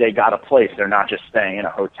looks like they got a place. They're not just staying in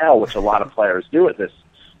a hotel, which a lot of players do at this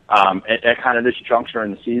at kind of this juncture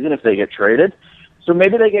in the season if they get traded. So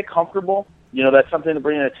maybe they get comfortable. That's something to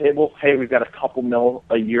bring to the table. Hey, we've got a couple mil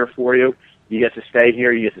a year for you. You get to stay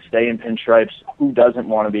here. You get to stay in pinstripes. Who doesn't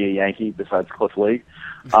want to be a Yankee besides Cliff Lee?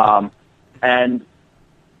 And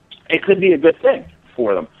it could be a good thing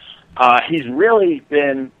for them. He's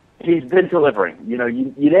been delivering.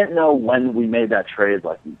 You didn't know when we made that trade.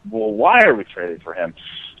 Like, well, why are we trading for him?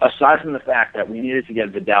 Aside from the fact that we needed to get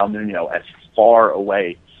Vidal Nuno as far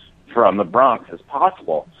away from the Bronx as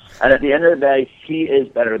possible. And at the end of the day, he is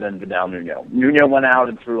better than Vidal Nuno. Nuno went out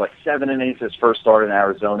and threw like 7 innings his first start in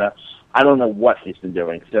Arizona. I don't know what he's been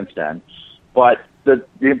doing since then. But the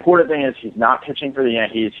important thing is he's not pitching for the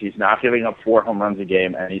Yankees. He's not giving up 4 home runs a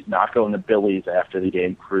game, and he's not going to Billy's after the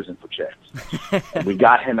game cruising for chicks. We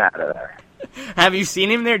got him out of there. Have you seen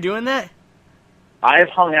him there doing that? I have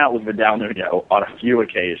hung out with Vidal Nuno on a few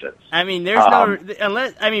occasions. I mean,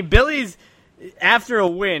 Billy's after a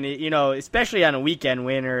win, especially on a weekend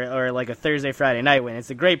win or like a Thursday, Friday night win,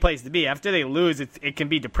 it's a great place to be. After they lose, it can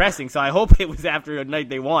be depressing. So I hope it was after a night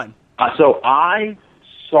they won. So I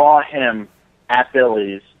saw him at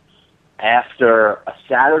Billy's after a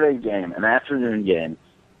Saturday game, an afternoon game,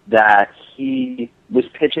 that he was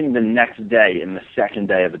pitching the next day in the second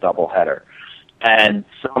day of the doubleheader. And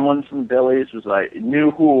someone from Billy's was like, knew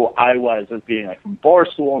who I was as being like from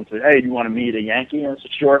Barstool and said, hey, do you want to meet a Yankee? And I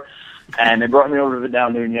said, sure. And they brought me over to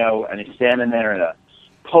Vidal Nuno, and he's standing there in a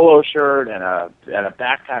polo shirt and a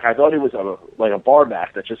backpack. I thought he was like a bar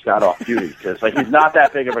back that just got off duty because like he's not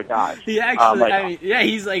that big of a guy. He actually,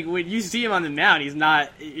 he's like when you see him on the mound, he's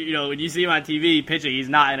not. When you see him on TV pitching, he's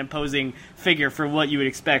not an imposing figure for what you would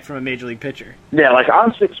expect from a major league pitcher. Yeah, like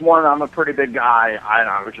I'm 6'1", I'm a pretty big guy.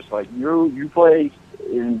 I was just like you play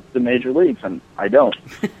in the major leagues and I don't.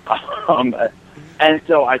 And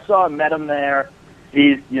so I saw him, met him there.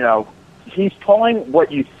 He's pulling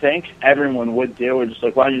what you think everyone would do, and just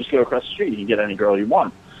like, why don't you just go across the street? You can get any girl you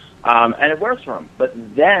want. And it works for him.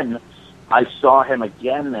 But then I saw him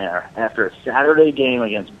again there after a Saturday game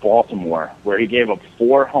against Baltimore where he gave up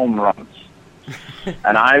 4 home runs.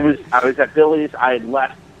 And I was at Billy's. I had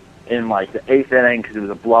left in like the 8th inning because it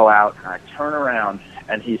was a blowout. And I turn around,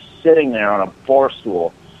 and he's sitting there on a bar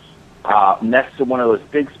stool next to one of those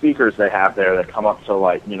big speakers they have there that come up to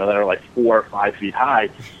like, that are like 4 or 5 feet high.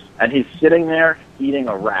 And he's sitting there eating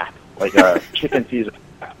a wrap, like a chicken Caesar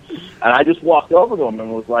wrap. And I just walked over to him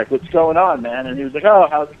and was like, what's going on, man? And he was like, oh,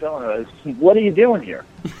 how's it going? And I said, what are you doing here?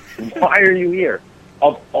 Why are you here?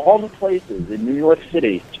 Of all the places in New York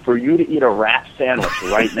City for you to eat a wrap sandwich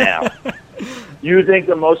right now, you think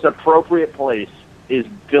the most appropriate place is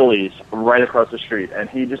Billy's right across the street. And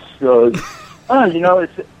he just goes, oh,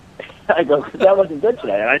 I go, that wasn't good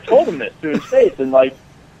today. And I told him this to his face. And, like,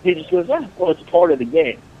 he just goes, well, it's part of the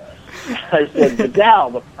game. I said,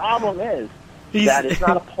 Vidal, the problem is that it's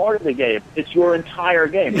not a part of the game. It's your entire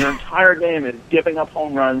game. Your entire game is giving up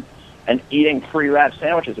home runs and eating free wrap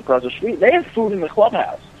sandwiches across the street. They have food in the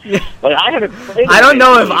clubhouse. Like I haven't played. I don't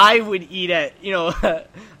know if I would eat at.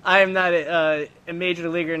 I am not a major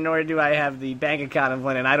leaguer, nor do I have the bank account of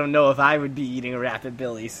one, and I don't know if I would be eating a wrap at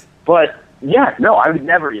Billy's. But yeah, no, I would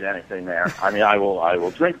never eat anything there. I mean, I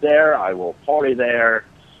will drink there. I will party there.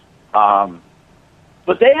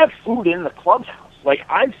 But they have food in the clubhouse. Like,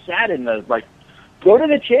 I've sat in go to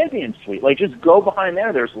the Champions Suite. Like, just go behind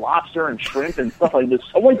there. There's lobster and shrimp and stuff like this.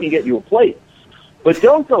 Someone can get you a plate. But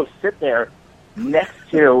don't go sit there next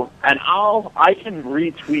to, and I can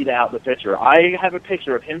retweet out the picture. I have a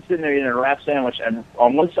picture of him sitting there eating a wrap sandwich, and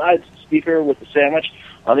on one side, it's a speaker with the sandwich.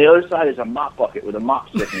 On the other side is a mop bucket with a mop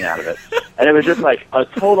sticking out of it. And it was just like a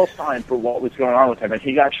total sign for what was going on with him. And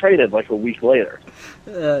he got traded like a week later.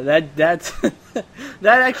 That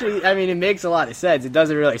actually, I mean, it makes a lot of sense. It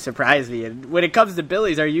doesn't really surprise me. And when it comes to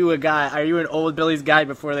Billy's, are you an old Billy's guy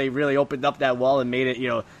before they really opened up that wall and made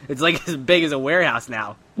it, it's like as big as a warehouse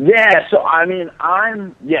now? Yeah, so I mean,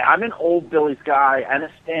 I'm an old Billy's guy and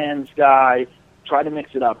a Stan's guy. Try to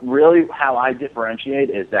mix it up. Really, how I differentiate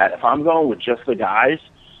is that if I'm going with just the guys,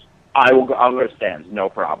 I'll go to Stan's, no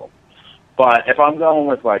problem. But if I'm going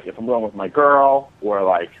with my girl or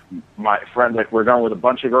like my friend, like we're going with a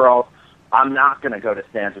bunch of girls, I'm not going to go to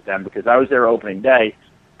Stan's with them because I was there opening day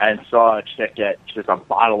and saw a chick get just a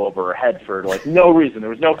bottle over her head for like no reason. There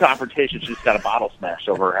was no confrontation. She just got a bottle smashed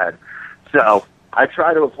over her head. So I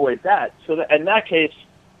try to avoid that. So that, in that case,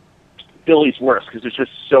 Billy's worse because it's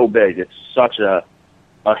just so big. It's such a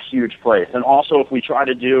huge place. And also, if we try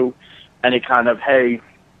to do any kind of, hey,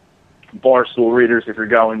 Barstool readers, if you're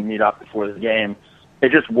going to meet up before the game,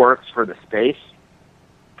 it just works for the space.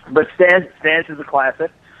 But Stan's is a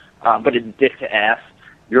classic, but it's dick to ass.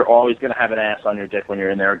 You're always going to have an ass on your dick when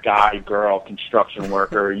you're in there. Guy, girl, construction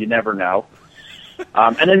worker, you never know.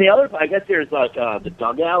 And then the other, I guess there's like the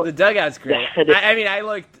dugout. The dugout's great.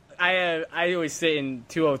 I always sit in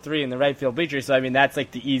 203 in the right field bleachers, so I mean that's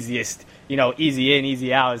like the easiest, easy in,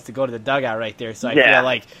 easy out is to go to the dugout right there. So I feel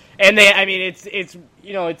like, and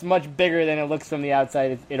it's much bigger than it looks from the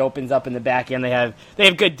outside. It opens up in the back end. They have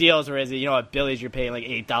good deals, whereas at Billy's you're paying like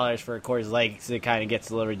 $8 for a Coors Light, so it kind of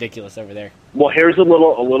gets a little ridiculous over there. Well, here's a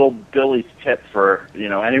little Billy's tip for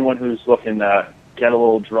anyone who's looking to get a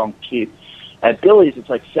little drunk cheap. At Billy's, it's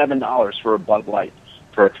like $7 for a Bud Light,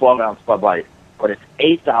 for a 12-ounce Bud Light. But it's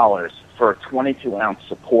 $8 for a 22-ounce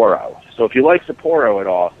Sapporo. So if you like Sapporo at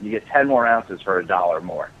all, you get 10 more ounces for $1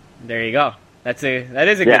 more. There you go. That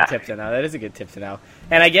is a good tip to know. That is a good tip to know.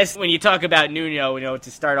 And I guess when you talk about Nuno,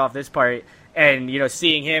 to start off this part, and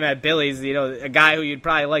seeing him at Billy's, a guy who you'd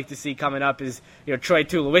probably like to see coming up is Troy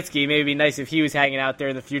Tulowitzki. Maybe it'd be nice if he was hanging out there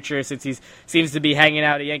in the future, since he seems to be hanging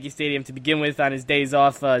out at Yankee Stadium to begin with on his days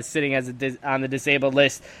off, sitting on the disabled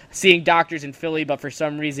list, seeing doctors in Philly, but for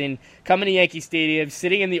some reason coming to Yankee Stadium,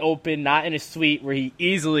 sitting in the open, not in a suite where he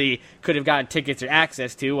easily could have gotten tickets or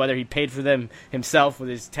access to, whether he paid for them himself with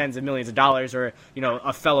his tens of millions of dollars or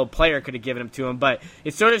a fellow player could have given them to him. But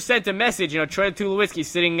it sort of sent a message. Troy Tulowitzki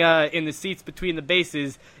sitting in the seats seats between the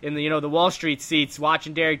bases in the the Wall Street seats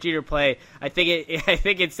watching Derek Jeter play. I think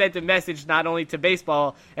it sent a message not only to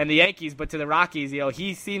baseball and the Yankees but to the Rockies.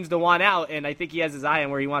 He seems to want out, and I think he has his eye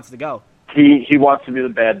on where he wants to go. He wants to be the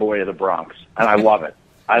bad boy of the Bronx, and I love it.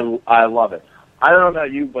 I love it. I don't know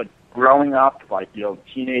about you, but growing up,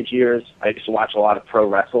 teenage years, I used to watch a lot of pro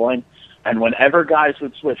wrestling, and whenever guys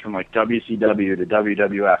would switch from WCW to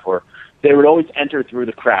WWF, or they would always enter through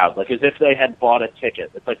the crowd, as if they had bought a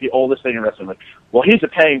ticket. It's the oldest thing in wrestling. Well, he's a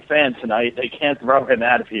paying fan tonight. They can't throw him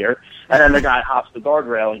out of here. And then the guy hops the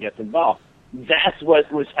guardrail and gets involved. That's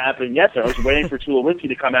what was happening yesterday. I was waiting for Tulowitzki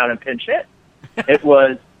to come out and pinch hit. It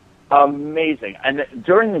was amazing. And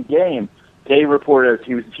during the game, they reported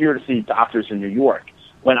he was here to see doctors in New York.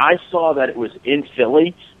 When I saw that it was in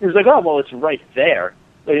Philly, he was like, "Oh, well, it's right there.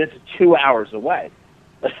 It's 2 hours away."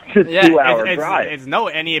 It's a 2-hour drive.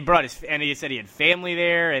 And he said he had family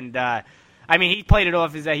there, and he played it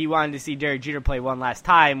off as that he wanted to see Derek Jeter play one last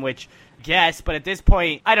time, which yes, but at this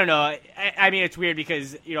point, I don't know. It's weird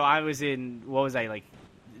because I was in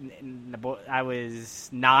I was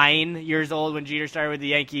 9 years old when Jeter started with the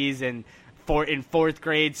Yankees, and in fourth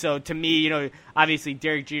grade. So to me, obviously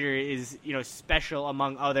Derek Jeter is special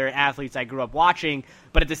among other athletes I grew up watching,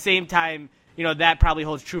 but at the same time, that probably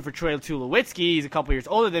holds true for Troy Tulowitzki. He's a couple years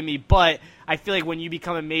older than me, but I feel like when you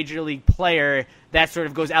become a major league player, that sort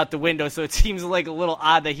of goes out the window. So it seems like a little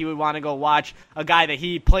odd that he would want to go watch a guy that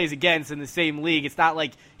he plays against in the same league. It's not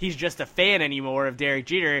like he's just a fan anymore of Derek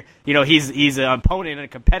Jeter. He's an opponent and a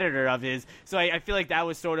competitor of his. So I feel like that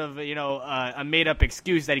was sort of a made-up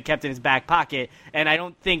excuse that he kept in his back pocket, and I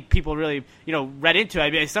don't think people really read into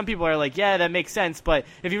it. Some people are like, yeah, that makes sense, but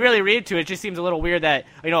if you really read into it, it just seems a little weird that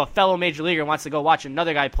a fellow major leaguer wants to go watch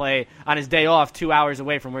another guy play on his day off 2 hours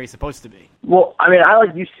away from where he's supposed to be. Well,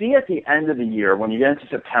 you see at the end of the year when you get into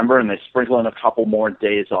September and they sprinkle in a couple more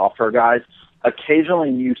days off for guys. Occasionally,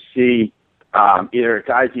 you see either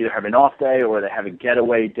guys have an off day or they have a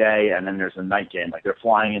getaway day, and then there's a night game. Like they're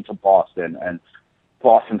flying into Boston and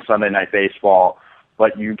Boston Sunday Night Baseball,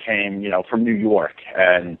 but you came from New York,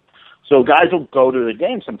 and so guys will go to the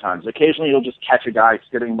game sometimes. Occasionally, you'll just catch a guy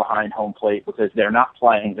sitting behind home plate because they're not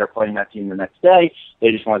playing. They're playing that team the next day.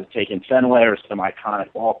 They just want to take in Fenway or some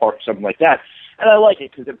iconic ballpark or something like that. And I like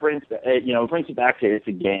it because it brings it back to it's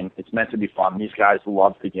a game. It's meant to be fun. These guys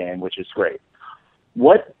love the game, which is great.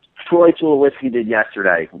 What Troy Tulowitzki did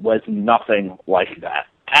yesterday was nothing like that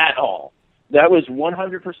at all. That was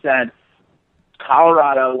 100%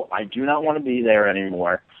 Colorado. I do not want to be there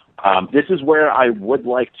anymore. This is where I would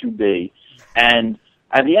like to be. And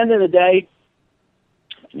at the end of the day,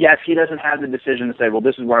 yes, he doesn't have the decision to say, well,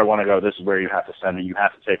 this is where I want to go, this is where you have to send me, you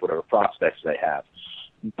have to take whatever prospects they have.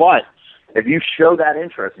 But if you show that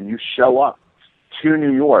interest and you show up to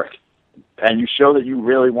New York and you show that you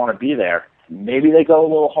really want to be there, maybe they go a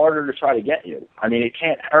little harder to try to get you. It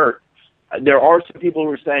can't hurt. There are some people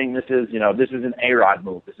who are saying this is an A-Rod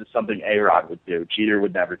move. This is something A-Rod would do. Jeter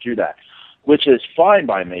would never do that, which is fine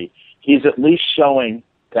by me. He's at least showing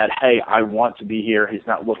that, hey, I want to be here. He's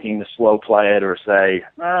not looking to slow play it or say,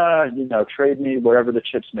 trade me wherever the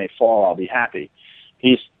chips may fall. I'll be happy.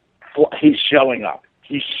 He's showing up.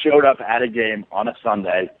 He showed up at a game on a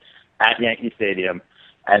Sunday at Yankee Stadium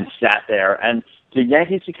and sat there. And the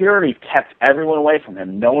Yankee security kept everyone away from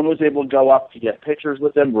him. No one was able to go up to get pictures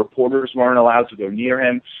with him. Reporters weren't allowed to go near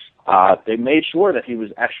him. They made sure that he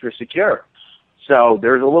was extra secure. So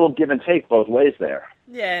there's a little give and take both ways there.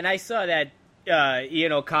 Yeah, and I saw that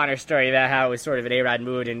Ian O'Connor story about how it was sort of an A-Rod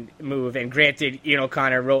move, and granted, Ian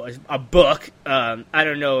O'Connor wrote a book. I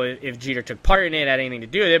don't know if Jeter took part in it, had anything to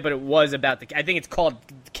do with it, but it was about I think it's called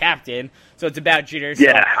Captain, so it's about Jeter. So.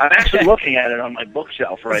 Yeah, I'm actually looking at it on my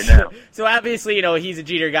bookshelf right now. So obviously, he's a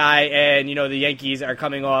Jeter guy, and, the Yankees are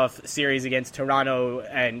coming off series against Toronto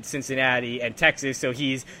and Cincinnati and Texas, so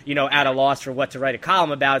he's, at a loss for what to write a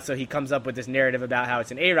column about, so he comes up with this narrative about how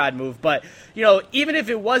it's an A-Rod move. But, even if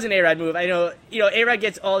it was an A-Rod move, I know, A-Rod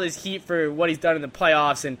gets all this heat for what he's done in the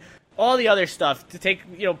playoffs and all the other stuff to take,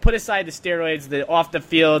 put aside the steroids, the off the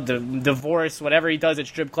field, the divorce, whatever he does at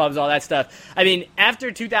strip clubs, all that stuff.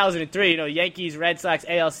 After 2003, Yankees, Red Sox,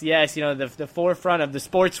 ALCS, the forefront of the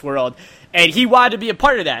sports world, and he wanted to be a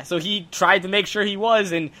part of that. So he tried to make sure he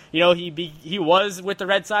was, and, he was with the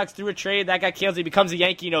Red Sox through a trade. That got canceled. He becomes a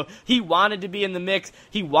Yankee. He wanted to be in the mix.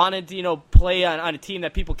 He wanted to, play on a team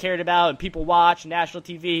that people cared about and people watched, national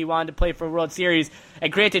TV. He wanted to play for a World Series.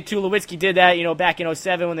 And granted, Tulowitzki did that, back in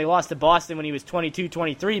 2007 when they lost to Boston when he was 22,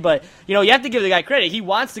 23. But, you know, you have to give the guy credit. He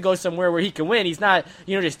wants to go somewhere where he can win. He's not,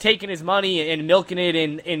 you know, just taking his money and milking it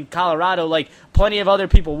in Colorado like plenty of other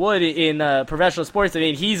people would in professional sports. I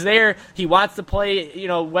mean, he's there. He wants to play, you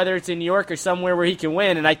know, whether it's in New York or somewhere where he can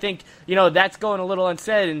win. And I think, you know, that's going a little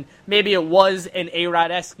unsaid. And maybe it was an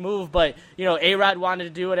A-Rod-esque move, but, you know, A-Rod wanted to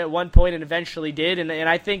do it at one point and eventually did. And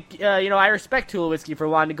I think, you know, I respect Tulowitzki for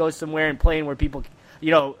wanting to go somewhere and playing where people,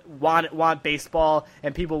 you know, want baseball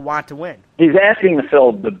and people want to win. He's asking to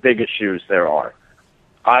fill the biggest shoes there are.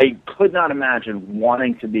 I could not imagine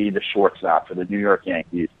wanting to be the shortstop for the New York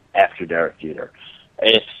Yankees after Derek Jeter.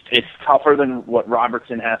 It's tougher than what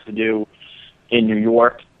Robertson has to do in New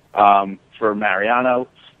York for Mariano.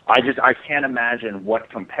 I can't imagine what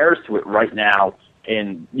compares to it right now.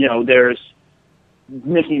 And, you know, there's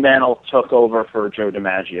Mickey Mantle took over for Joe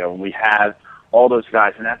DiMaggio, and we have all those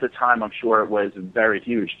guys. And at the time, I'm sure it was very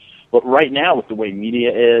huge. But right now, with the way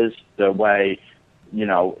media is, the way, you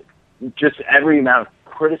know, just every amount of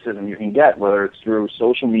criticism you can get, whether it's through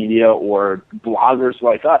social media or bloggers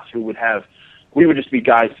like us who we would just be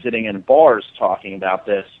guys sitting in bars talking about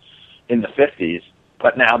this in the 50s.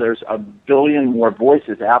 But now there's a billion more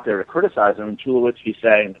voices out there to criticize him. And Tulowitzki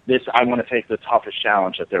saying, I want to take the toughest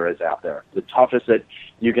challenge that there is out there, the toughest that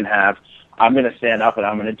you can have. I'm going to stand up and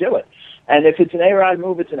I'm going to do it. And if it's an A-Rod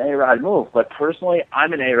move, it's an A-Rod move. But personally,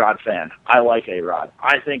 I'm an A-Rod fan. I like A-Rod.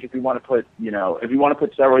 I think if you want to put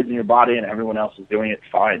steroids in your body and everyone else is doing it,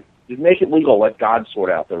 fine. Just make it legal. Let God sort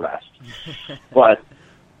out the rest. But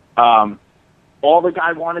all the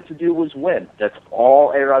guy wanted to do was win. That's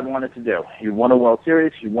all A-Rod wanted to do. He won a World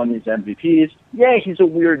Series. He won these MVPs. Yeah, he's a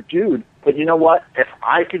weird dude. But you know what? If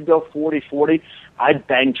I could go 40-40, I'd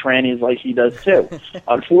bang trannies like he does too.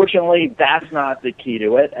 Unfortunately, that's not the key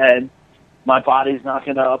to it. And my body's not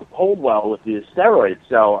going to uphold well with the steroids.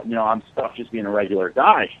 So, you know, I'm stuck just being a regular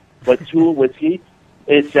guy. But Tulowitzki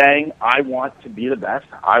is saying, I want to be the best.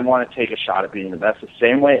 I want to take a shot at being the best, the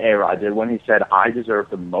same way A-Rod did when he said, I deserve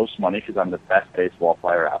the most money because I'm the best baseball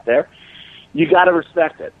player out there. You got to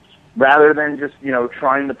respect it. Rather than just, you know,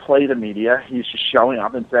 trying to play the media, he's just showing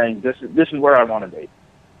up and saying, this is where I want to be.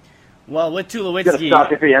 Well, with Tulowitzki... He's going to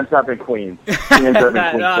suck if he ends up in Queens. I'm just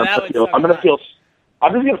going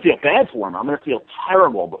to feel bad for him. I'm going to feel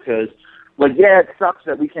terrible because, like, yeah, it sucks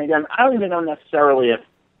that we can't get him. I don't even know necessarily if,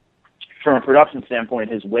 from a production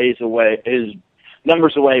standpoint, his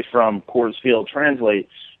numbers away from Coors Field translate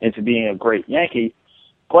into being a great Yankee.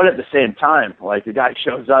 But at the same time, like, the guy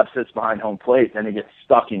shows up, sits behind home plate, then he gets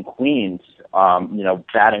stuck in Queens, you know,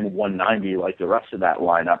 batting 190 like the rest of that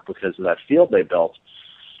lineup because of that field they built.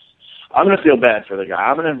 I'm going to feel bad for the guy.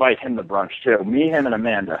 I'm going to invite him to brunch, too. Me, him, and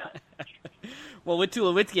Amanda. Well, with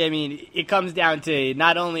Tulowitzki, I mean, it comes down to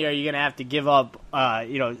not only are you going to have to give up,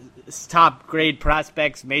 you know, top-grade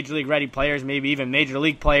prospects, major league-ready players, maybe even major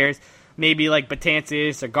league players, maybe like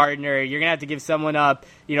Betances or Gardner. You're going to have to give someone up,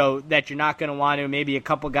 you know, that you're not going to want to, maybe a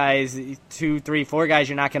couple guys, 2, 3, 4 guys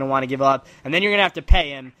you're not going to want to give up. And then you're going to have to pay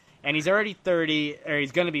him. And he's already 30, or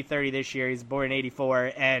he's going to be 30 this year. He's born in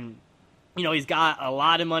 84, and you know, he's got a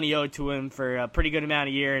lot of money owed to him for a pretty good amount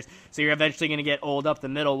of years, so you're eventually going to get old up the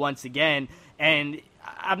middle once again. And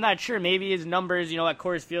I'm not sure, maybe his numbers, you know, at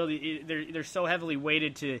Coors Field, they're so heavily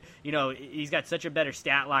weighted to, you know, he's got such a better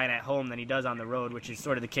stat line at home than he does on the road, which is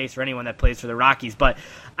sort of the case for anyone that plays for the Rockies. But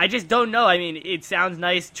I just don't know. I mean, it sounds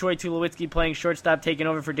nice, Troy Tulowitzki playing shortstop, taking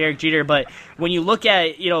over for Derek Jeter, but when you look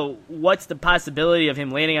at, you know, what's the possibility of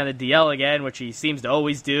him landing on the DL again, which he seems to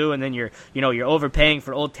always do, and then you're overpaying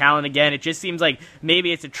for old talent again, it just seems like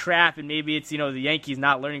maybe it's a trap, and maybe it's, you know, the Yankees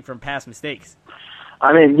not learning from past mistakes.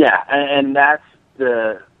 I mean, yeah, and that's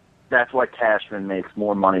why Cashman makes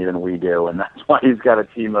more money than we do, and that's why he's got a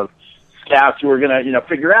team of scouts who are going to, you know,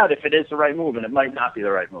 figure out if it is the right move, and it might not be the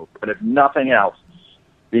right move. But if nothing else,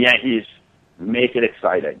 the Yankees make it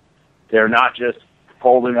exciting. They're not just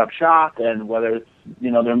folding up shop, and whether, you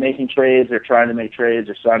know, they're making trades, they're trying to make trades,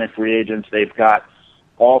 they're signing free agents, they've got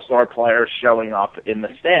all-star players showing up in the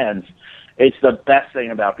stands. It's the best thing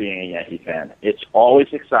about being a Yankee fan. It's always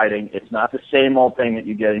exciting. It's not the same old thing that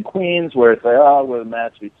you get in Queens where it's like, oh, we're the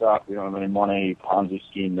Mets, we suck, we don't have any money, Ponzi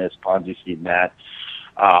scheme this, Ponzi scheme that.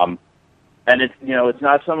 And it's, you know, it's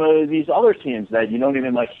not some of these other teams that you don't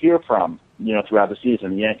even like hear from, you know, throughout the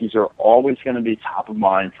season. The Yankees are always going to be top of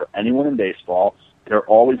mind for anyone in baseball. They're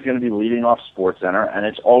always going to be leading off SportsCenter, and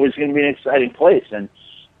it's always going to be an exciting place. And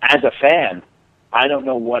as a fan, I don't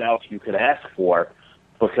know what else you could ask for,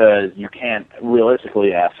 because you can't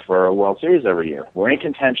realistically ask for a World Series every year. We're in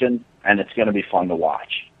contention, and it's going to be fun to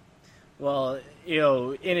watch. Well,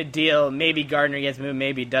 in a deal, maybe Gardner gets moved,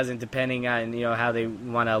 maybe it doesn't, depending on, how they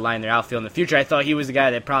want to align their outfield in the future. I thought he was a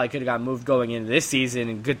guy that probably could have got moved going into this season,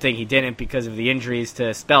 and good thing he didn't because of the injuries to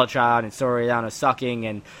Spelltron and Soriano sucking,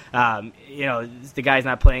 and, the guy's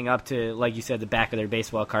not playing up to, like you said, the back of their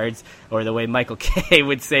baseball cards, or the way Michael Kay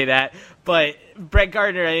would say that. But Brett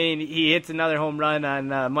Gardner, he hits another home run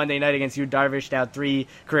on Monday night against Yu Darvish, now 3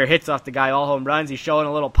 career hits off the guy, all home runs. He's showing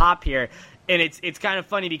a little pop here. And it's kind of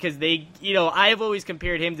funny because I've always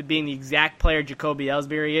compared him to being the exact player Jacoby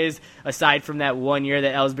Ellsbury is, aside from that 1 year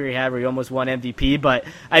that Ellsbury had where he almost won MVP. But,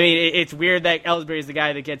 it's weird that Ellsbury is the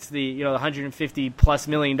guy that gets the, $150+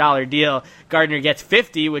 million deal. Gardner gets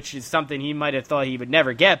 50, which is something he might have thought he would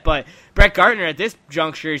never get. But Brett Gardner at this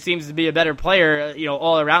juncture seems to be a better player,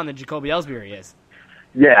 all around than Jacoby Ellsbury is.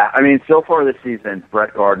 Yeah, so far this season,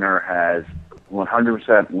 Brett Gardner has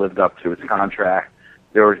 100% lived up to his contract.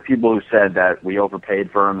 There were people who said that we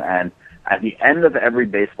overpaid for him, and at the end of every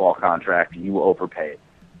baseball contract, you overpaid.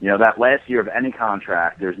 That last year of any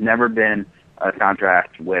contract, there's never been a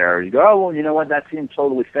contract where you go, oh, well, you know what, that seems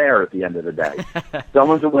totally fair at the end of the day.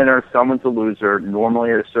 Someone's a winner, someone's a loser.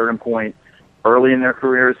 Normally at a certain point early in their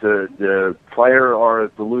careers, the player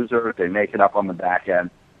or the loser, they make it up on the back end.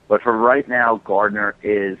 But for right now, Gardner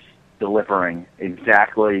is delivering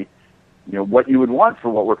exactly what you would want for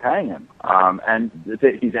what we're paying him. And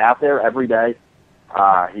he's out there every day.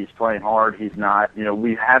 He's playing hard. He's not,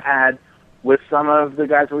 we have had, with some of the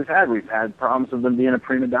guys that we've had problems with them being a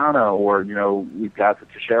prima donna, or, we've got the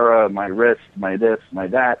Teixeira, my wrist, my this, my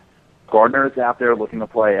that. Gardner is out there looking to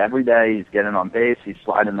play every day. He's getting on base. He's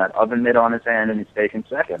sliding that oven mitt on his hand, and he's taking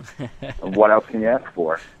second. What else can you ask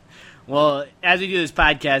for? Well, as we do this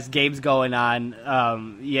podcast, games going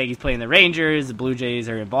on. Yankees playing the Rangers. The Blue Jays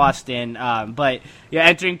are in Boston. But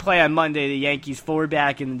entering play on Monday, the Yankees 4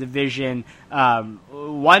 back in the division,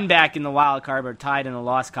 1 back in the wild card, but tied in the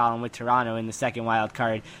loss column with Toronto in the second wild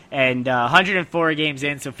card, and 104 games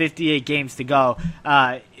in, so 58 games to go.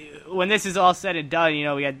 When this is all said and done,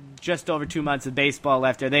 we got just over 2 months of baseball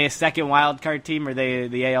left. Are they a second wild card team, or are they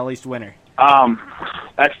the AL East winner?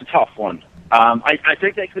 That's a tough one. I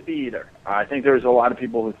think they could be either. I think there's a lot of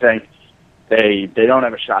people who think they don't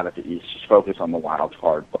have a shot at the East, just focus on the wild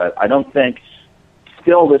card. But I don't think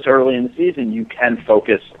still this early in the season you can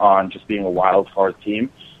focus on just being a wild card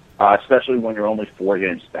team, especially when you're only 4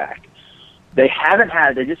 games back. They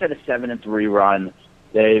just had a 7-3 run.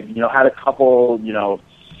 They've, had a couple,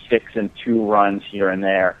 6-2 runs here and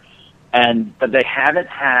there. But they haven't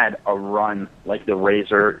had a run like the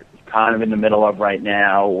Rays are kind of in the middle of right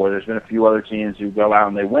now, or there's been a few other teams who go out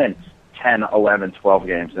and they win 10, 11, 12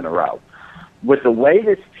 games in a row. With the way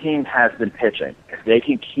this team has been pitching, if they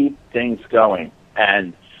can keep things going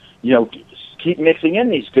and, keep mixing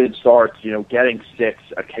in these good starts, getting 6,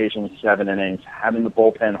 occasionally 7 innings, having the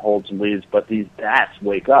bullpen hold some leads, but these bats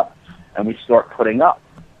wake up and we start putting up,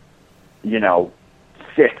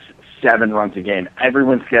 6, 7 runs a game.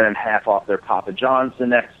 Everyone's getting half off their Papa John's the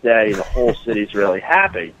next day. The whole city's really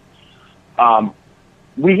happy.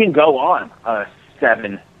 We can go on a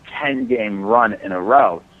 7, 10-game run in a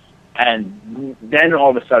row, and then all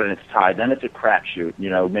of a sudden it's tied. Then it's a crapshoot.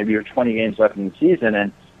 Maybe you're 20 games left in the season,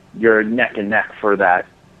 and you're neck and neck for that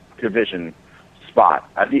division spot.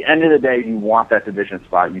 At the end of the day, you want that division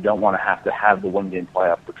spot. You don't want to have the one-game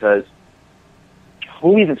playoff, because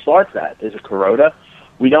who even starts that? Is it Kuroda?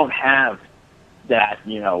 We don't have that,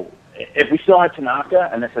 If we still had Tanaka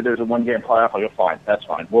and they said there's a one-game playoff, I'll go, fine, that's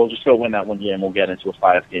fine. We'll just go win that one game. We'll get into a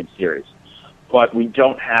 5-game series. But we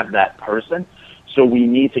don't have that person, so we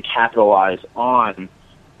need to capitalize on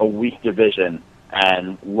a weak division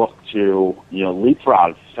and look to,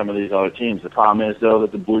 leapfrog some of these other teams. The problem is, though,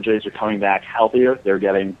 that the Blue Jays are coming back healthier. They're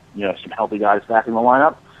getting, some healthy guys back in the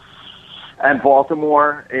lineup. And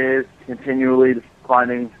Baltimore is continually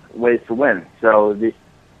finding ways to win. So the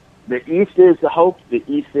East is the hope. The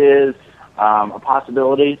East is a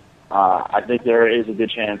possibility. I think there is a good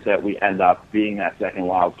chance that we end up being that second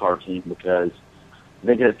wild card team, because I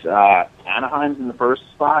think it's Anaheim's in the first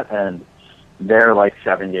spot, and they're like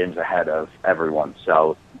 7 games ahead of everyone.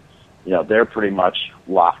 So, they're pretty much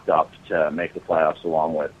locked up to make the playoffs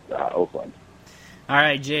along with Oakland. All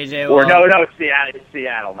right, JJ. Or no, it's Seattle. It's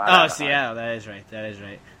Seattle. Not Anaheim. Seattle. That is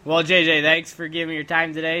right. Well, JJ, thanks for giving me your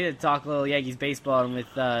time today to talk a little Yankees baseball, and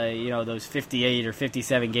with those 58 or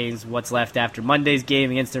 57 games, what's left after Monday's game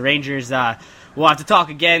against the Rangers. We'll have to talk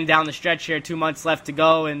again down the stretch here. 2 months left to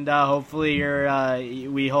go, and hopefully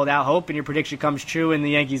we hold out hope and your prediction comes true, and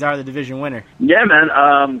the Yankees are the division winner. Yeah,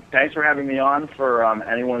 man. Thanks for having me on. For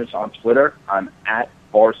anyone who's on Twitter, I'm at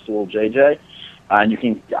BarstoolJJ.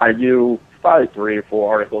 And I do probably 3 or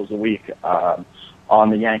 4 articles a week on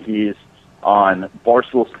the Yankees, on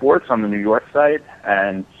Barstool Sports on the New York site,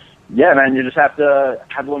 and yeah, man, you just have to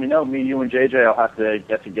let me know. Me, you, and JJ will have to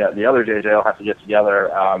get together. The other JJ will have to get together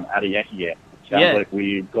at a Yankee game. It sounds like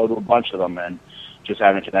we go to a bunch of them and just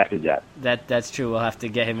haven't connected yet. That's true. We'll have to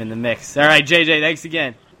get him in the mix. All right, JJ, thanks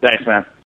again. Thanks, man.